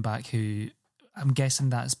when you came back, who I'm guessing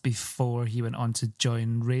that's before he went on to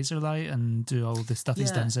join Razorlight and do all the stuff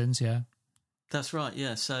he's done since, yeah? That's right,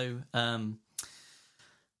 yeah. So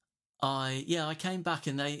I came back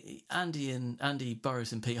and Andy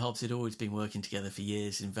Burroughs and Pete Hobbs had always been working together for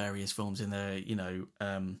years in various forms in their,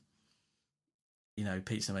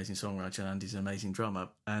 Pete's an amazing songwriter and Andy's an amazing drummer.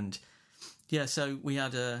 And yeah, so we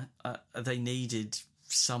had they needed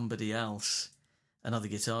somebody else, another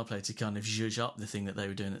guitar player, to kind of zhuzh up the thing that they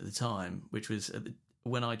were doing at the time, which was,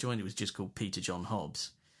 when I joined, it was just called Peter John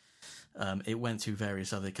Hobbs. It went through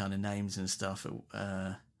various other kind of names and stuff,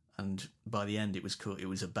 and by the end it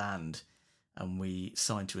was a band, and we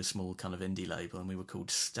signed to a small kind of indie label, and we were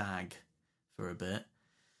called Stag for a bit.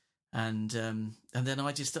 And then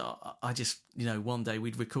I just one day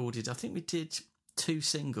we'd recorded, I think we did 2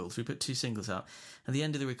 singles. We put 2 singles out. At the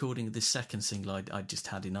end of the recording of this second single, I just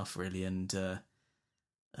had enough, really, and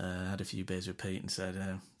had a few beers with Pete and said,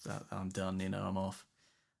 I'm done, I'm off.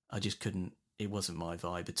 I just couldn't, it wasn't my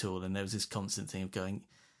vibe at all. And there was this constant thing of going,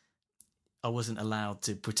 I wasn't allowed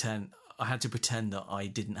to pretend, I had to pretend that I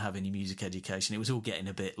didn't have any music education. It was all getting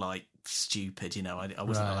a bit like stupid, I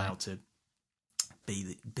wasn't allowed to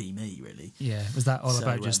be me, really. Yeah, was that all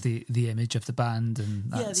about just the image of the band and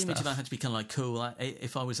that the image of that had to be kind of like cool.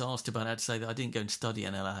 If I was asked about it, I'd say that I didn't go and study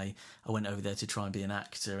in LA. I went over there to try and be an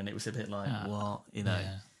actor, and it was a bit like, what,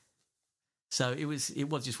 Yeah. So it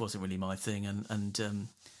just wasn't really my thing, and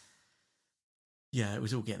it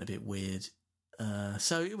was all getting a bit weird.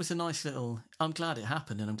 So it was a nice little, I'm glad it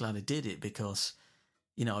happened, and I'm glad I did it, because,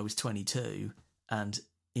 I was 22, and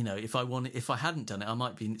if I hadn't done it, I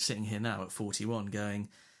might be sitting here now at 41 going,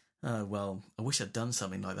 oh, well, I wish I'd done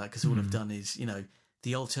something like that, because all I've done is,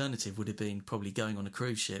 the alternative would have been probably going on a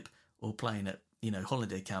cruise ship or playing at,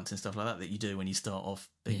 holiday camps and stuff like that you do when you start off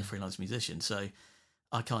being a freelance musician. So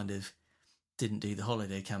I kind of didn't do the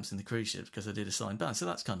holiday camps and the cruise ships because I did a signed band. So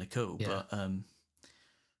that's kind of cool. Yeah. But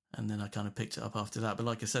and then I kind of picked it up after that. But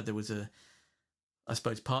like I said, there was I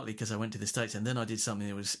suppose partly because I went to the States, and then I did something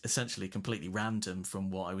that was essentially completely random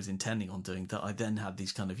from what I was intending on doing, that I then had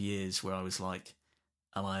these kind of years where I was like,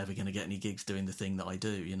 am I ever going to get any gigs doing the thing that I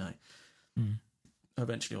do, you know?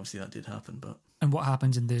 Eventually, obviously, that did happen. But And what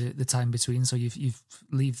happened in the time between? So you've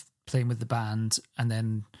leave playing with the band, and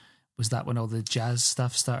then was that when all the jazz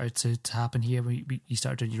stuff started to happen here? Where you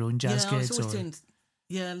started doing your own jazz gigs? I was always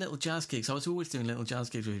doing, little jazz gigs. I was always doing little jazz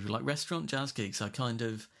gigs with people, like restaurant jazz gigs. I kind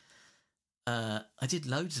of, I did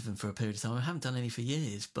loads of them for a period of time. I haven't done any for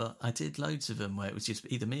years, but I did loads of them where it was just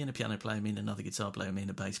either me and a piano player, me and another guitar player, me and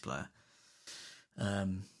a bass player,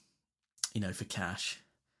 for cash.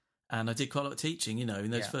 And I did quite a lot of teaching,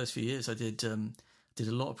 in those first few years. I did a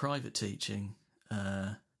lot of private teaching.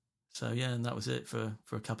 And that was it for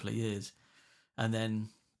a couple of years. And then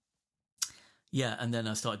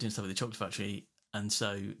I started doing stuff at the Chocolate Factory, and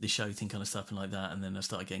so the show thing kind of stuff and like that. And then I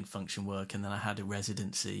started getting function work, and then I had a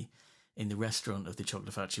residency in the restaurant of the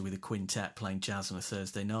Chocolate Factory with a quintet playing jazz on a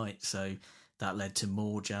Thursday night. So that led to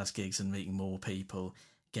more jazz gigs and meeting more people,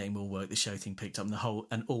 getting more work. The show thing picked up,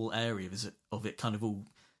 and all areas of it kind of all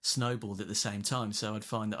snowballed at the same time. So I'd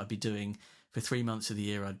find that I'd be doing, for 3 months of the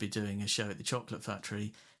year, I'd be doing a show at the Chocolate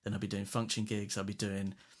Factory, then I'd be doing function gigs, I'd be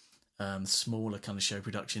doing smaller kind of show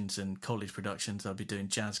productions and college productions, I'd be doing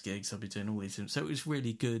jazz gigs, I'd be doing all these things. So it was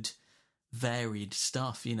really good, varied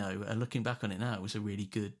stuff, looking back on it now, it was a really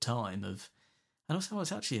good time and also I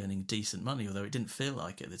was actually earning decent money, although it didn't feel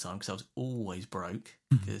like it at the time because I was always broke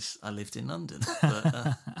because I lived in London.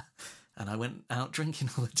 But and I went out drinking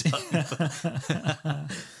all the time.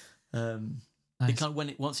 Nice. It kind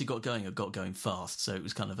of, once it got going fast, so it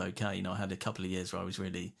was kind of okay. I had a couple of years where I was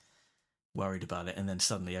really worried about it, and then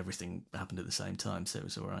suddenly everything happened at the same time, so it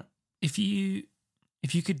was all right. If you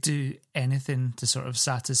could do anything to sort of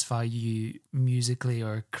satisfy you musically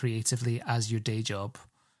or creatively as your day job,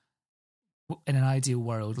 in an ideal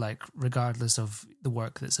world, like regardless of the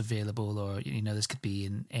work that's available, or this could be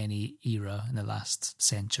in any era in the last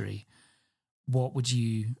century, what would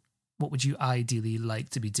you ideally like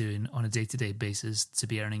to be doing on a day-to-day basis to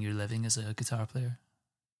be earning your living as a guitar player?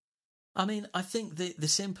 I mean, I think the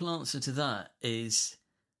simple answer to that is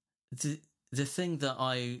the thing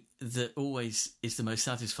that always is the most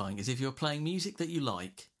satisfying is if you're playing music that you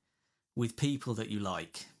like with people that you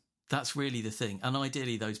like. That's really the thing. And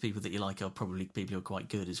ideally those people that you like are probably people who are quite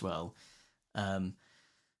good as well.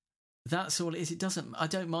 That's all it is. I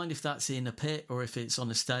don't mind if that's in a pit or if it's on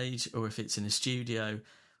a stage or if it's in a studio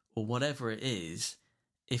or whatever it is.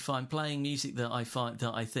 If I'm playing music that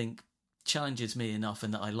I think challenges me enough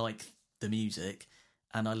and that I like the music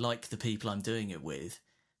and I like the people I'm doing it with,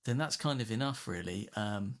 then that's kind of enough, really.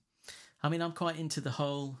 I mean, I'm quite into the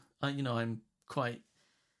whole, I'm quite,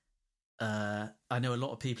 I know a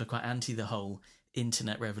lot of people are quite anti the whole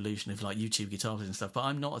internet revolution of like YouTube guitars and stuff, but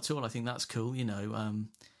I'm not at all. I think that's cool,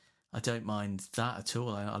 I don't mind that at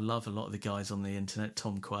all. I love a lot of the guys on the internet,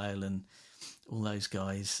 Tom Quayle and all those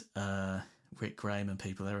guys, Rick Graham and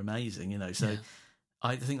people, they're amazing, so yeah.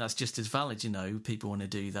 I think that's just as valid, people want to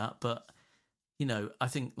do that, but I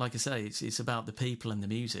think, like I say, it's about the people and the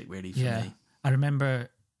music really for me. I remember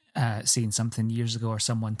seeing something years ago, or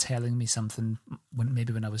someone telling me something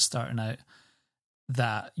when I was starting out,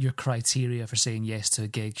 that your criteria for saying yes to a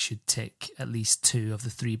gig should tick at least 2 of the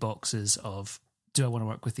 3 boxes of, do I want to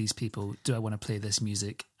work with these people? Do I want to play this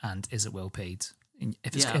music? And is it well paid?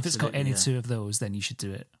 If it's got any 2 of those, then you should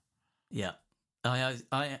do it. Yeah.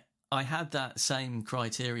 I had that same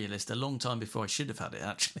criteria list a long time before I should have had it,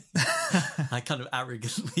 actually. I kind of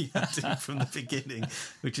arrogantly had it from the beginning,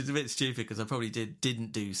 which is a bit stupid because I probably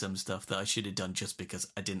didn't do some stuff that I should have done just because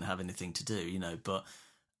I didn't have anything to do, But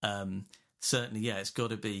certainly, it's got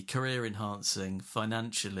to be career enhancing,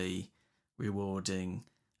 financially rewarding,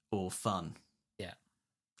 or fun. Yeah.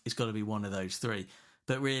 It's got to be one of those 3.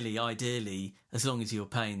 But really, ideally, as long as you're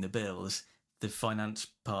paying the bills, the finance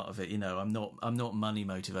part of it, I'm not money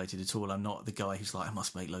motivated at all. I'm not the guy who's like, I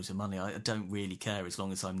must make loads of money. I don't really care as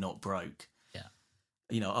long as I'm not broke.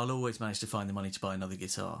 Yeah. I'll always manage to find the money to buy another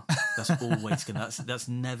guitar. That's always that's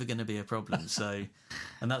never going to be a problem. So,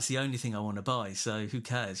 and that's the only thing I want to buy. So who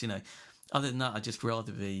cares? Other than that, I'd just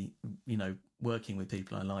rather be, working with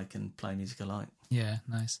people I like and playing music I like. Yeah,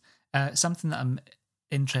 nice. Something that I'm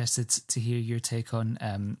interested to hear your take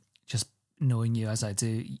on, just knowing you as I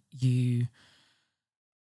do,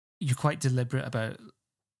 you're quite deliberate about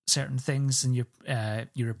certain things and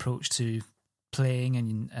your approach to playing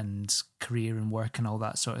and career and work and all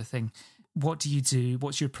that sort of thing. what do you do?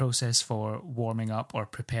 What's your process for warming up or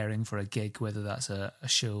preparing for a gig, whether that's a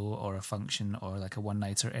show or a function or like a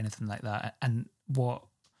one-night or anything like that? And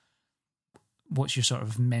what's your sort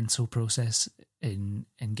of mental process in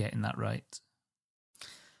getting that right?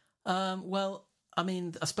 Well, I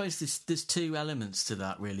mean, I suppose there's two elements to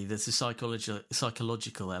that, really. There's the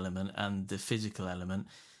psychological element and the physical element.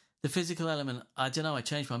 The physical element, I don't know, I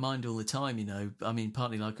change my mind all the time, you know. I mean,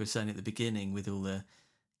 partly like I was saying at the beginning with all the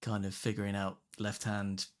kind of figuring out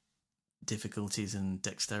left-hand difficulties and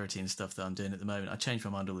dexterity and stuff that I'm doing at the moment. I change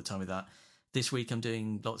my mind all the time with that. This week I'm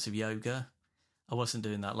doing lots of yoga. I wasn't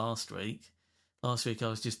doing that last week. Last week I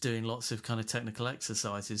was just doing lots of kind of technical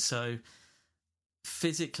exercises. So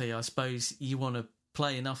physically, I suppose you want to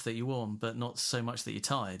play enough that you're warm, but not so much that you're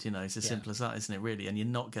tired. You know, it's as simple as that, isn't it, really? And you're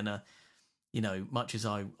not going to, you know, much as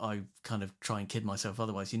I kind of try and kid myself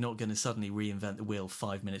otherwise, you're not going to suddenly reinvent the wheel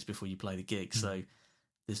 5 minutes before you play the gig. So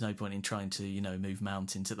there's no point in trying to, you know, move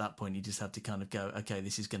mountains. At that point, you just have to kind of go, okay,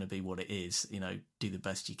 this is going to be what it is, you know, do the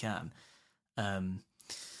best you can. On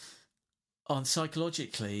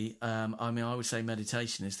psychologically, I mean, I would say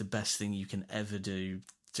meditation is the best thing you can ever do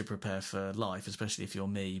to prepare for life, especially if you're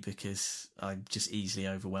me, because I'm just easily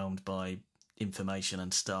overwhelmed by information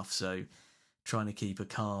and stuff. So trying to keep a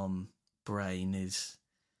calm brain is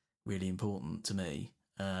really important to me.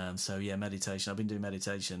 So yeah, meditation. I've been doing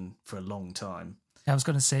meditation for a long time. I was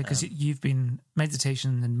going to say, because you've been,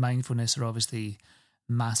 meditation and mindfulness are obviously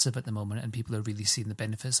massive at the moment and people are really seeing the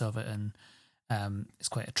benefits of it, and it's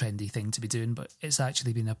quite a trendy thing to be doing, but it's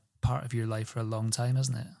actually been a part of your life for a long time,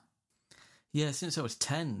 hasn't it? Yeah, since I was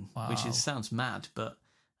 10, Wow. which sounds mad, but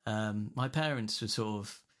my parents were sort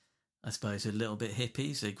of, I suppose, a little bit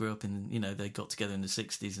hippies. They grew up in, you know, they got together in the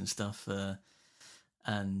 60s and stuff.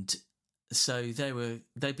 And so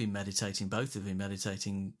they've been meditating, both have been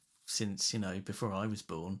meditating since, you know, before I was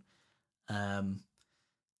born. And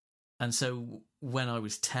so when I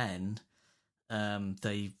was 10,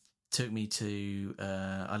 they took me to,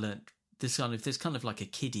 I learnt there's kind of like a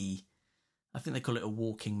kiddie, I think they call it a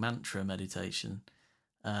walking mantra meditation.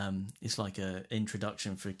 It's like a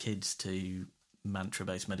introduction for kids to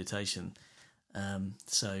mantra-based meditation.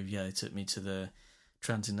 So yeah, it took me to the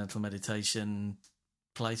Transcendental Meditation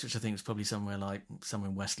place, which I think was probably somewhere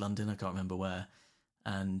in West London. I can't remember where.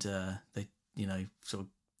 And they, you know, sort of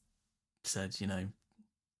said, you know,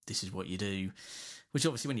 this is what you do. Which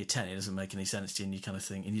obviously, when you're 10, it doesn't make any sense to you, and you kind of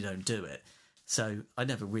think, and you don't do it. So I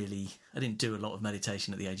didn't do a lot of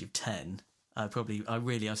meditation at the age of 10. I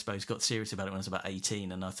suppose, got serious about it when I was about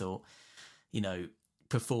 18, and I thought, you know,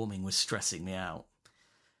 performing was stressing me out.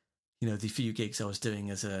 You know, the few gigs I was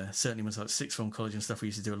doing certainly when I was like sixth form college and stuff, we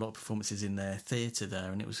used to do a lot of performances in their theatre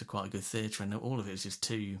there, and it was quite a good theatre, and all of it was just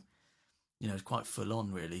too, you know, it was quite full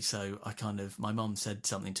on, really. So my mum said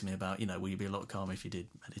something to me about, you know, will you be a lot calmer if you did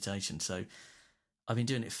meditation? So I've been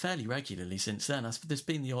doing it fairly regularly since then. There's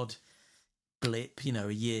been the odd blip, you know,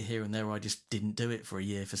 a year here and there where I just didn't do it for a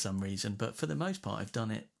year for some reason, but for the most part I've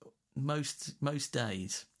done it most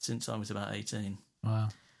days since I was about 18. Wow.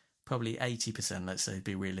 Probably 80%, let's say,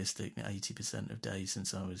 be realistic, 80% of days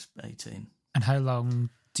since I was 18. And how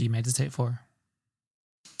long do you meditate for?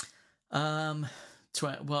 20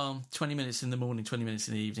 minutes in the morning, 20 minutes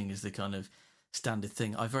in the evening is the kind of standard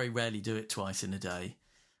thing. I very rarely do it twice in a day.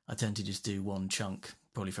 I tend to just do one chunk,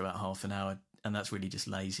 probably for about half an hour, and that's really just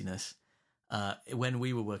laziness. When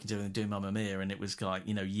we were working together and doing Mamma Mia, and it was like,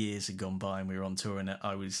 you know, years had gone by and we were on tour and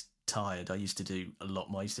I was tired. I used to do a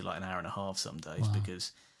lot more. I used to do like an hour and a half some days. Wow.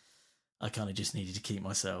 Because I kind of just needed to keep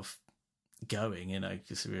myself going, you know,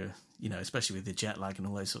 because we were, you know, especially with the jet lag and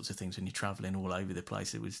all those sorts of things when you're traveling all over the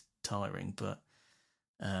place, it was tiring. But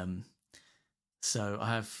so I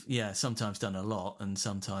have, sometimes done a lot, and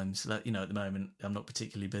sometimes, you know, at the moment I'm not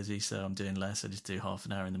particularly busy, so I'm doing less. I just do half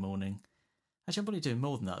an hour in the morning. Actually, I'm probably doing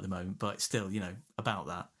more than that at the moment, but still, you know, about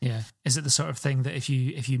that. Yeah. Is it the sort of thing that if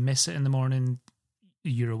you miss it in the morning,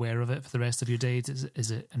 you're aware of it for the rest of your day?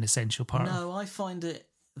 Is it an essential part? No, I find it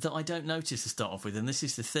that I don't notice to start off with, and this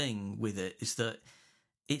is the thing with it, is that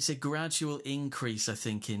it's a gradual increase, I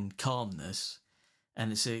think, in calmness,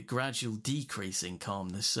 and it's a gradual decrease in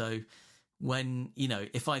calmness. So when, you know,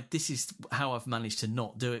 this is how I've managed to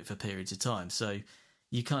not do it for periods of time. So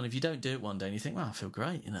you don't do it one day and you think, well, I feel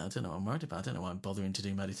great, you know, I don't know what I'm worried about. I don't know why I'm bothering to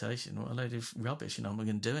do meditation. What a load of rubbish, you know, I'm not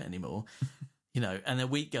going to do it anymore. You know, and a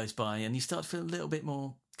week goes by and you start to feel a little bit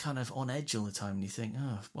more kind of on edge all the time, and you think,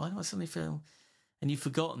 oh, why do I suddenly feel... And you've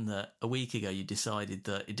forgotten that a week ago you decided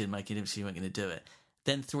that it didn't make any difference, you weren't going to do it.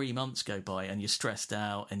 Then 3 months go by and you're stressed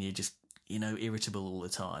out and you're just, you know, irritable all the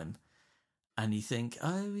time. and you think,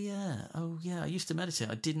 oh yeah, I used to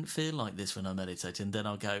meditate. I didn't feel like this when I meditated. And then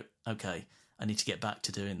I'll go, okay, I need to get back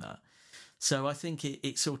to doing that. So I think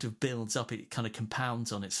it sort of builds up, it kind of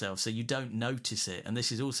compounds on itself, so you don't notice it. And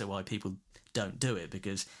this is also why people don't do it,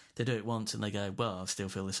 because they do it once and they go, well, I still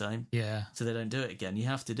feel the same. Yeah. So they don't do it again. You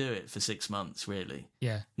have to do it for 6 months, really.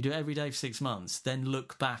 Yeah. You do it every day for 6 months, then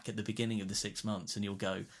look back at the beginning of the 6 months and you'll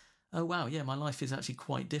go, oh, wow, yeah, my life is actually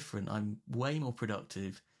quite different. I'm way more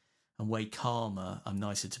productive. I'm way calmer. I'm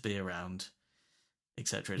nicer to be around,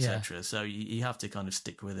 etc., etc. Yeah. So you have to kind of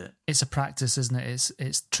stick with it. It's a practice, isn't it?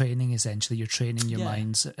 It's training, essentially. You're training your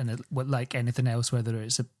minds, and like anything else, whether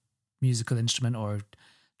it's a musical instrument or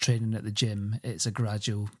training at the gym, it's a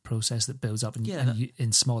gradual process that builds up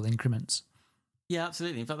in small increments. Yeah,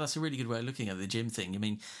 absolutely. In fact, that's a really good way of looking at the gym thing. I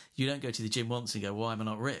mean, you don't go to the gym once and go, "Why am I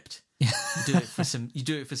not ripped?" You do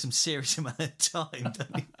it for some serious amount of time,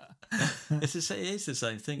 don't you? It is the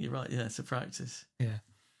same thing. You're right. Yeah, it's a practice. Yeah.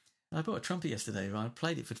 I bought a trumpet yesterday. I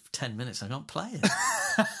played it for 10 minutes. I can't play it.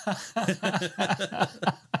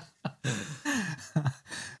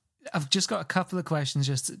 I've just got a couple of questions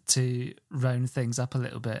just to round things up a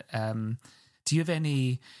little bit. Do you have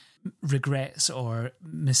any regrets or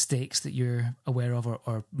mistakes that you're aware of,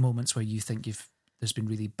 or moments where you think there's been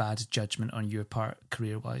really bad judgment on your part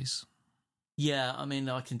career-wise? Yeah, I mean,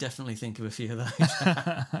 I can definitely think of a few of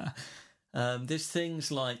those. There's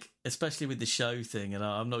things like, especially with the show thing, and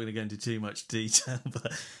I'm not going to go into too much detail,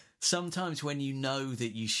 but sometimes when you know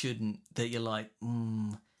that you shouldn't, that you're like,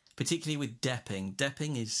 particularly with depping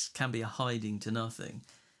can be a hiding to nothing.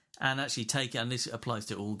 And actually and this applies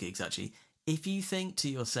to all gigs actually, if you think to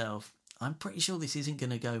yourself, I'm pretty sure this isn't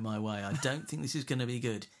going to go my way, I don't think this is going to be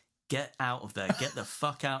good, get out of there, get the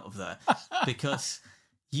fuck out of there, because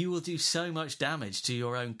you will do so much damage to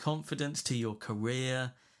your own confidence, to your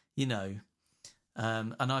career, you know.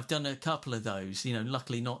 And I've done a couple of those, you know,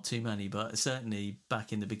 luckily not too many, but certainly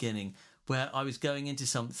back in the beginning, where I was going into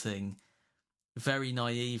something very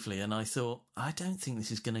naively and I thought, I don't think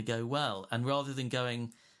this is going to go well. And rather than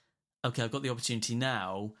going, okay, I've got the opportunity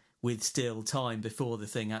now with still time before the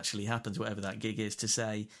thing actually happens, whatever that gig is, to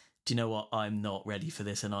say, do you know what, I'm not ready for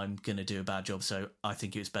this and I'm going to do a bad job, so I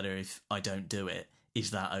think it's better if I don't do it.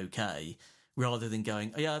 Is that okay? Rather than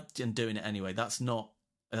going, oh, yeah, and doing it anyway. That's not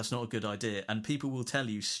a good idea. And people will tell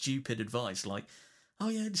you stupid advice like, oh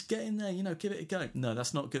yeah, just get in there, you know, give it a go. No,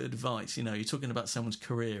 that's not good advice. You know, you're talking about someone's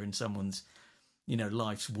career and someone's, you know,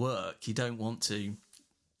 life's work. You don't want to,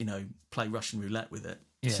 you know, play Russian roulette with it.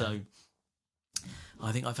 Yeah. So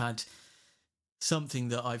I think I've had something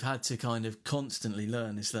that I've had to kind of constantly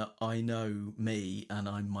learn is that I know me and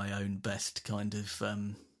I'm my own best kind of,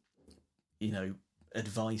 you know,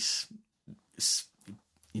 advice,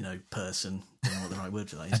 you know, person. I don't know what the right word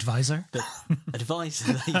for that is. Advisor? But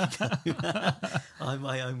advisor, there you go. I'm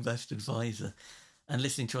my own best advisor. And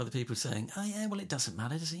listening to other people saying, oh yeah, well, it doesn't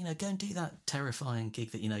matter. Just, you know, go and do that terrifying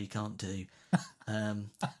gig that you know you can't do. And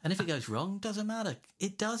if it goes wrong, doesn't matter.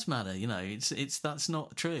 It does matter, you know. That's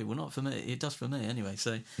not true. Well, not for me. It does for me anyway.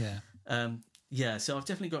 So yeah. So I've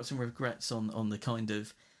definitely got some regrets on the kind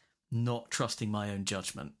of not trusting my own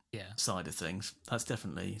judgment side of things. That's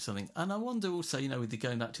definitely something. And I wonder also, you know, with the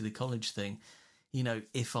going back to the college thing, you know,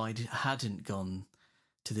 if I hadn't gone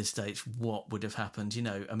to the States, what would have happened? You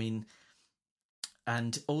know, I mean,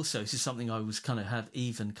 and also this is something I was kind of had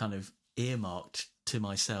even kind of earmarked to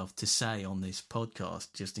myself to say on this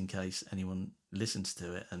podcast, just in case anyone listens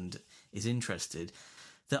to it and is interested,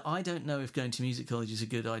 that I don't know if going to music college is a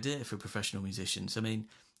good idea for professional musicians. I mean,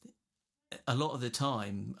 a lot of the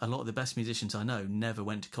time, a lot of the best musicians I know never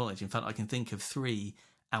went to college. In fact, I can think of 3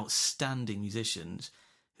 outstanding musicians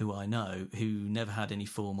who I know who never had any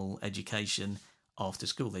formal education after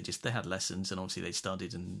school. They had lessons and obviously they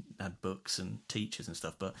studied and had books and teachers and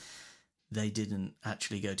stuff, but they didn't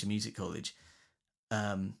actually go to music college.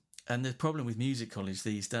 And the problem with music college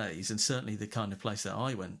these days, and certainly the kind of place that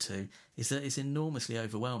I went to, is that it's enormously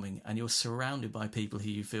overwhelming and you're surrounded by people who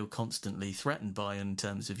you feel constantly threatened by in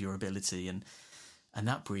terms of your ability, and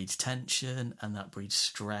that breeds tension and that breeds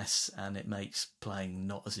stress and it makes playing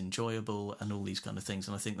not as enjoyable and all these kind of things.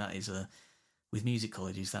 And I think that is with music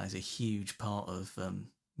colleges, that is a huge part of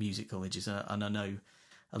music colleges. And I know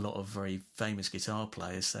a lot of very famous guitar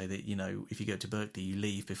players say that, you know, if you go to Berklee, you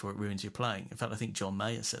leave before it ruins your playing. In fact, I think John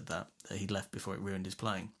Mayer said that he left before it ruined his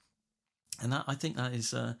playing. And I think that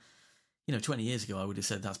is, you know, 20 years ago, I would have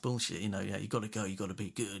said that's bullshit. You know, yeah, you got to go, you got to be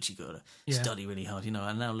good, you got to study really hard, you know.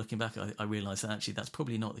 And now looking back, I realise that actually that's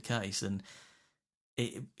probably not the case. And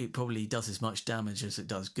it probably does as much damage as it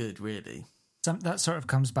does good, really. That sort of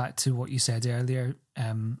comes back to what you said earlier,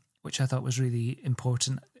 which I thought was really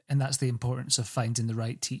important. that's the importance of finding the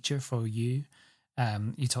right teacher for you.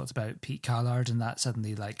 You talked about Pete Callard and that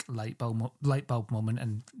suddenly like light bulb moment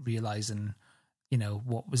and realizing, you know,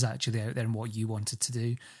 what was actually out there and what you wanted to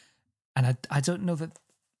do. And I don't know that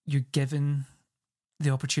you're given the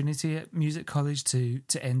opportunity at music college to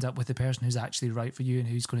end up with the person who's actually right for you and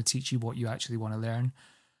who's going to teach you what you actually want to learn.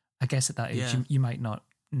 I guess at that age, you might not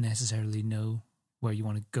necessarily know where you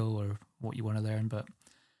want to go or what you want to learn. But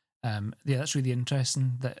yeah, that's really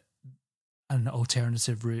interesting that an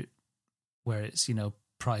alternative route where it's, you know,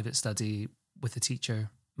 private study with a teacher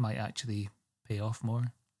might actually pay off more.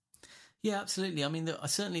 Yeah, absolutely. I mean,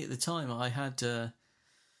 certainly at the time I had,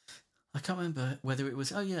 I can't remember whether it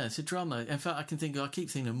was, it's a drummer. In fact, I keep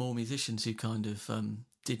thinking of more musicians who kind of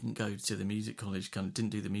didn't go to the music college, didn't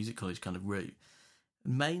do the music college kind of route.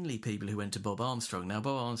 Mainly people who went to Bob Armstrong. Now,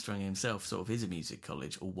 Bob Armstrong himself sort of is a music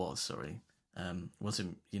college, or was a,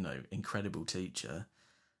 you know, incredible teacher.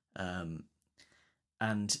 And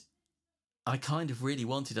I kind of really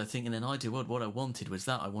wanted, I think in an ideal world, what I wanted was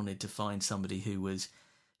that I wanted to find somebody who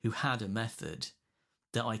had a method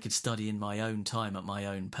that I could study in my own time at my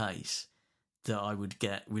own pace, that I would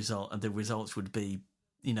get and the results would be,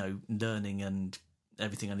 you know, learning and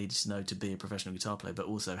everything I needed to know to be a professional guitar player, but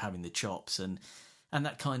also having the chops and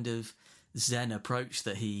that kind of Zen approach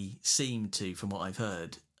that he seemed to, from what I've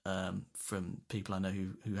heard from people I know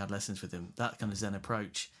who had lessons with him, that kind of Zen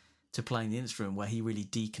approach to playing the instrument where he really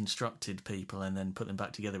deconstructed people and then put them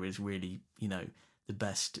back together is really, you know, the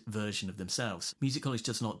best version of themselves. Music college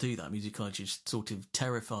does not do that. Music college just sort of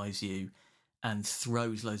terrifies you and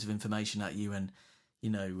throws loads of information at you and, you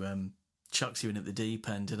know, chucks you in at the deep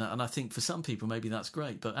end. And I think for some people maybe that's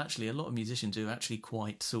great, but actually a lot of musicians are actually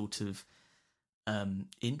quite sort of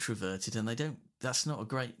introverted, and that's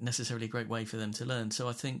not necessarily a great way for them to learn. So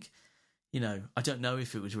I think, you know, I don't know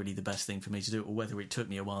if it was really the best thing for me to do or whether it took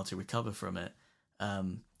me a while to recover from it.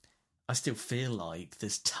 I still feel like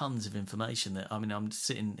there's tons of information that, I mean, I'm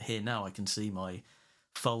sitting here now, I can see my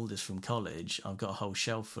folders from college. I've got a whole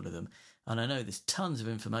shelf full of them. And I know there's tons of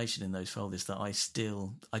information in those folders that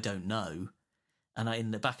I don't know. And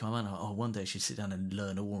in the back of my mind, one day I should sit down and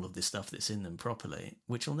learn all of this stuff that's in them properly,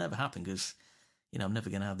 which will never happen because, you know, I'm never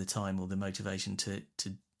going to have the time or the motivation to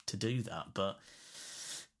do that. But,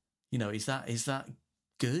 you know, is that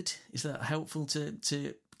good? Is that helpful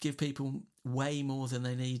to give people way more than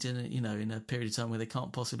they need in a period of time where they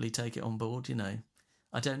can't possibly take it on board? You know,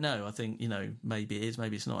 I don't know. I think, you know, maybe it is,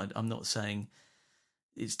 maybe it's not. I'm not saying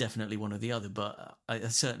it's definitely one or the other, but I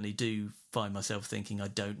certainly do find myself thinking I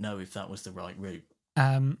don't know if that was the right route.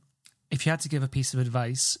 If you had to give a piece of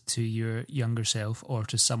advice to your younger self or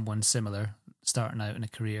to someone similar starting out in a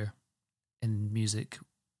career in music,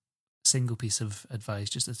 single piece of advice,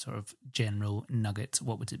 just a sort of general nugget,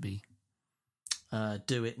 what would it be?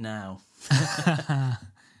 Do it now.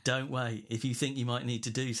 Don't wait. If you think you might need to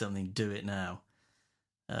do something, do it now.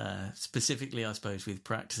 Specifically, I suppose, with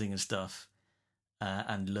practicing and stuff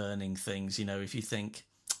and learning things. You know, if you think,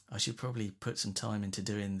 I should probably put some time into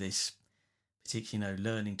doing this, particularly, you know,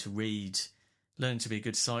 learning to read, learning to be a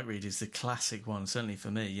good sight reader is the classic one, certainly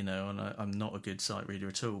for me, you know, and I'm not a good sight reader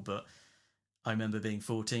at all, but I remember being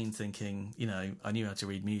 14 thinking, you know, I knew how to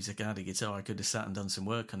read music, I had a guitar, I could have sat and done some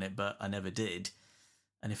work on it, but I never did.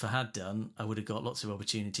 And if I had done, I would have got lots of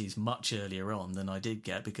opportunities much earlier on than I did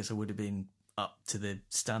get because I would have been up to the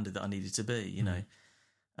standard that I needed to be, you know.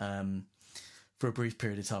 For a brief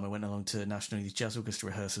period of time, I went along to National Youth Jazz Orchestra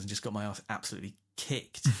rehearsals and just got my ass absolutely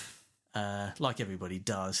kicked, like everybody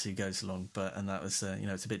does who goes along. And that was, you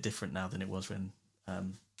know, it's a bit different now than it was when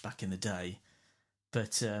back in the day.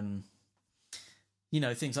 But you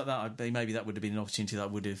know, things like that, maybe that would have been an opportunity that I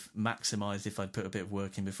would have maximised if I'd put a bit of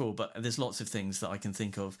work in before. But there's lots of things that I can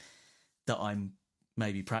think of that I'm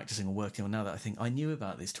maybe practicing or working on now that I think I knew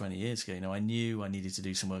about this 20 years ago. You know, I knew I needed to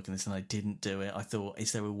do some work on this and I didn't do it. I thought,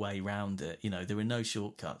 is there a way around it? You know, there are no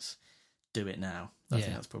shortcuts. Do it now. I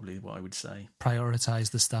think that's probably what I would say.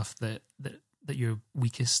 Prioritise the stuff that you're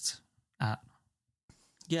weakest at.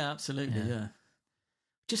 Yeah, absolutely, yeah.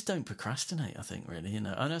 Just don't procrastinate, I think, really, you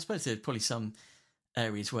know. And I suppose there's probably some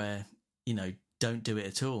areas where, you know, don't do it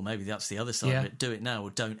at all. Maybe that's the other side of it. Do it now or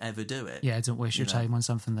don't ever do it. Yeah, don't waste your time on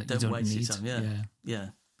something that you don't waste need. Your time,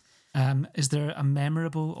 yeah. Is there a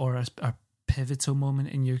memorable or a pivotal moment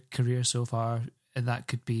in your career so far? And that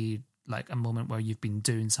could be like a moment where you've been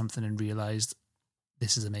doing something and realised,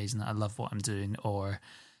 this is amazing, I love what I'm doing, or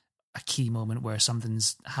a key moment where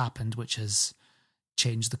something's happened which has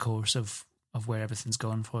changed the course of where everything's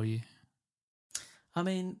gone for you? I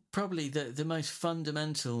mean, probably the most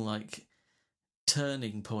fundamental, like,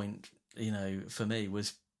 turning point, you know, for me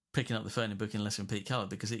was picking up the phone and booking a lesson with Pete Callard,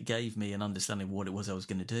 because it gave me an understanding of what it was I was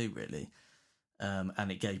going to do, really.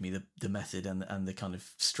 And it gave me the method and the kind of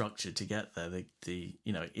structure to get there.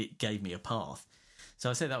 It gave me a path. So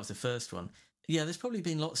I say that was the first one. Yeah, there's probably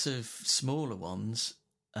been lots of smaller ones.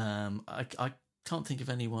 I can't think of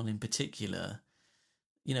anyone in particular.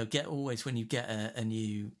 Always when you get a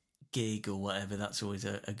new gig or whatever, that's always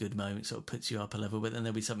a good moment, sort of puts you up a level, but then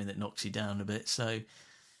there'll be something that knocks you down a bit. So,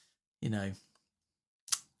 I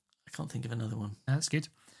can't think of another one. That's good.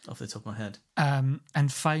 Off the top of my head.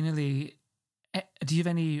 And finally, do you have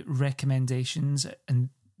any recommendations? And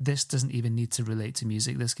this doesn't even need to relate to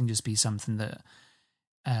music. This can just be something that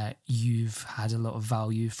you've had a lot of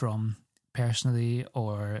value from personally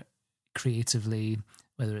or creatively,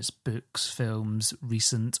 whether it's books, films,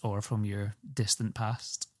 recent, or from your distant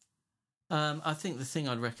past. I think the thing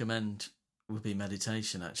I'd recommend would be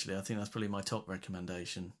meditation, actually. I think that's probably my top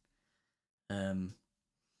recommendation. In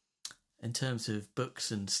terms of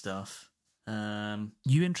books and stuff...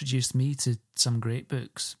 you introduced me to some great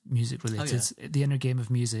books, music related. Oh, yeah. The Inner Game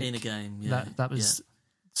of Music. Inner Game, yeah. That was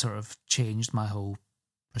sort of changed my whole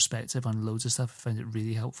perspective on loads of stuff. I found it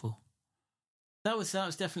really helpful. That was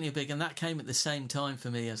definitely a big, and that came at the same time for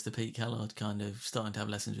me as the Pete Callard, kind of starting to have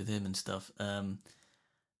lessons with him and stuff.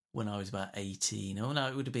 When I was about 18, oh no,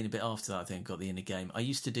 it would have been a bit after that. I think I got the Inner Game. I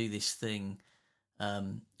used to do this thing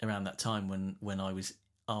around that time when I was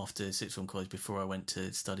after sixth form college, before I went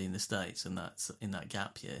to study in the States, and that's in that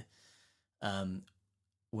gap year,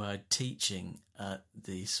 where I'd teaching at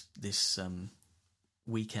this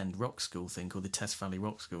weekend rock school thing called the Test Valley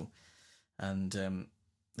Rock School, and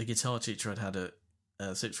the guitar teacher I'd had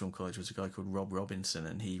at sixth form college was a guy called Rob Robinson,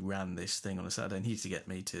 and he ran this thing on a Saturday, and he used to get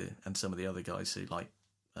me to, and some of the other guys who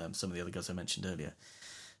some of the other guys I mentioned earlier,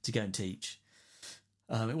 to go and teach.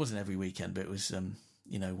 It wasn't every weekend, but it was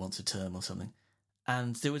once a term or something.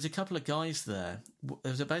 And there was a couple of guys there.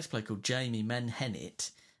 There was a bass player called Jamie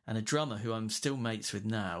Menhenit and a drummer who I'm still mates with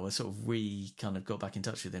now. I sort of got back in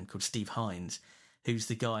touch with him, called Steve Hines, who's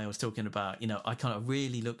the guy I was talking about. I kind of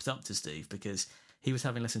really looked up to Steve because he was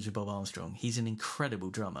having lessons with Bob Armstrong. He's an incredible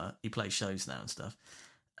drummer. He plays shows now and stuff.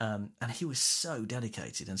 And he was so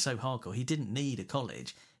dedicated and so hardcore. He didn't need a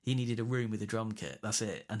college. He needed a room with a drum kit. That's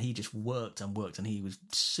it. And he just worked, and he was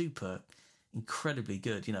incredibly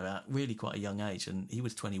good, at really quite a young age. And he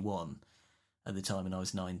was 21 at the time and I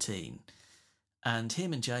was 19. And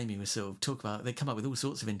him and Jamie were sort of they come up with all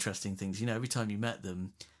sorts of interesting things. Every time you met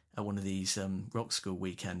them at one of these rock school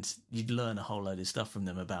weekends, you'd learn a whole load of stuff from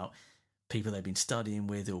them about people they'd been studying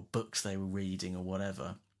with or books they were reading or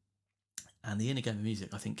whatever. And the Inner Game of Music,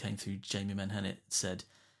 I think, came through Jamie Menhenit, said,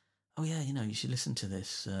 oh yeah, you should listen to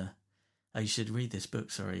this. You should read this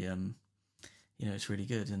book, sorry. It's really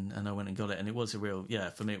good. And I went and got it. And it was a real,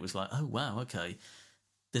 for me, it was like, oh, wow, okay.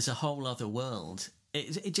 There's a whole other world.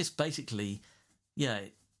 It just basically,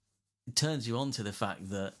 it turns you on to the fact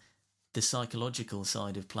that the psychological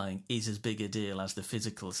side of playing is as big a deal as the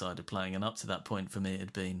physical side of playing. And up to that point, for me, it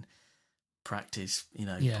had been practice,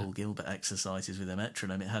 Paul Gilbert exercises with a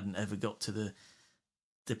metronome. It hadn't ever got to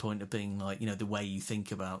the point of being like, the way you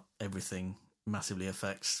think about everything massively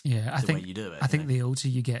affects the way you do it. I think the older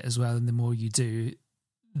you get as well, and the more you do,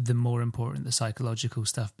 the more important the psychological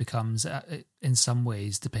stuff becomes. In some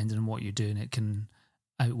ways, depending on what you're doing, it can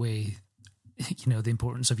outweigh, the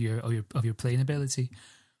importance of your playing ability.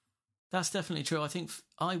 That's definitely true. I think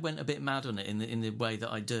I went a bit mad on it in the way that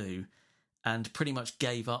I do, and pretty much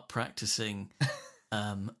gave up practicing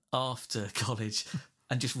after college,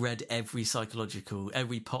 and just read every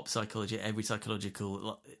pop psychology, every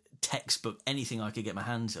psychological textbook, anything I could get my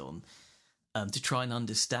hands on, to try and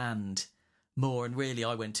understand more. And really,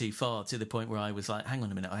 I went too far, to the point where I was like, hang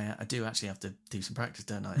on a minute, I do actually have to do some practice,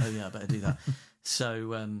 don't I? Oh yeah, I better do that.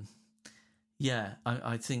 So,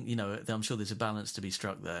 I think, I'm sure there's a balance to be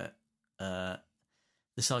struck there. The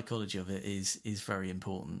psychology of it is very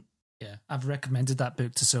important. Yeah, I've recommended that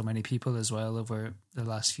book to so many people as well over the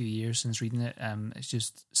last few years since reading it. It's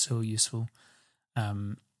just so useful.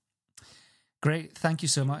 Great, thank you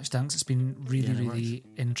so much, Dunks. It's been really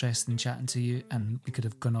interesting chatting to you, and we could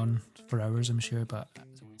have gone on for hours, I'm sure, but I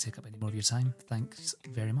don't want to take up any more of your time. Thanks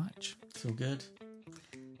very much. It's all good.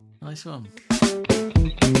 Nice one.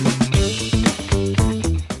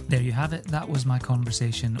 There you have it. That was my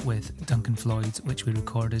conversation with Duncan Floyd, which we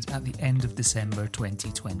recorded at the end of December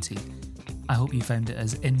 2020. I hope you found it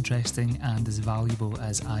as interesting and as valuable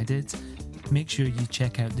as I did. Make sure you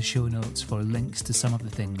check out the show notes for links to some of the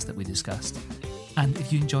things that we discussed. And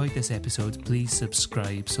if you enjoyed this episode, please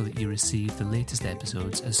subscribe so that you receive the latest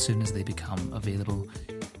episodes as soon as they become available.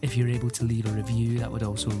 If you're able to leave a review, that would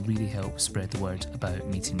also really help spread the word about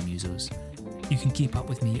Meeting Musos. You can keep up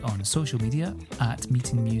with me on social media at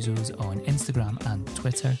Meeting Musos on Instagram and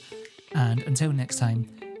Twitter. And until next time,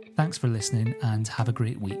 thanks for listening and have a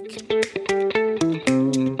great week.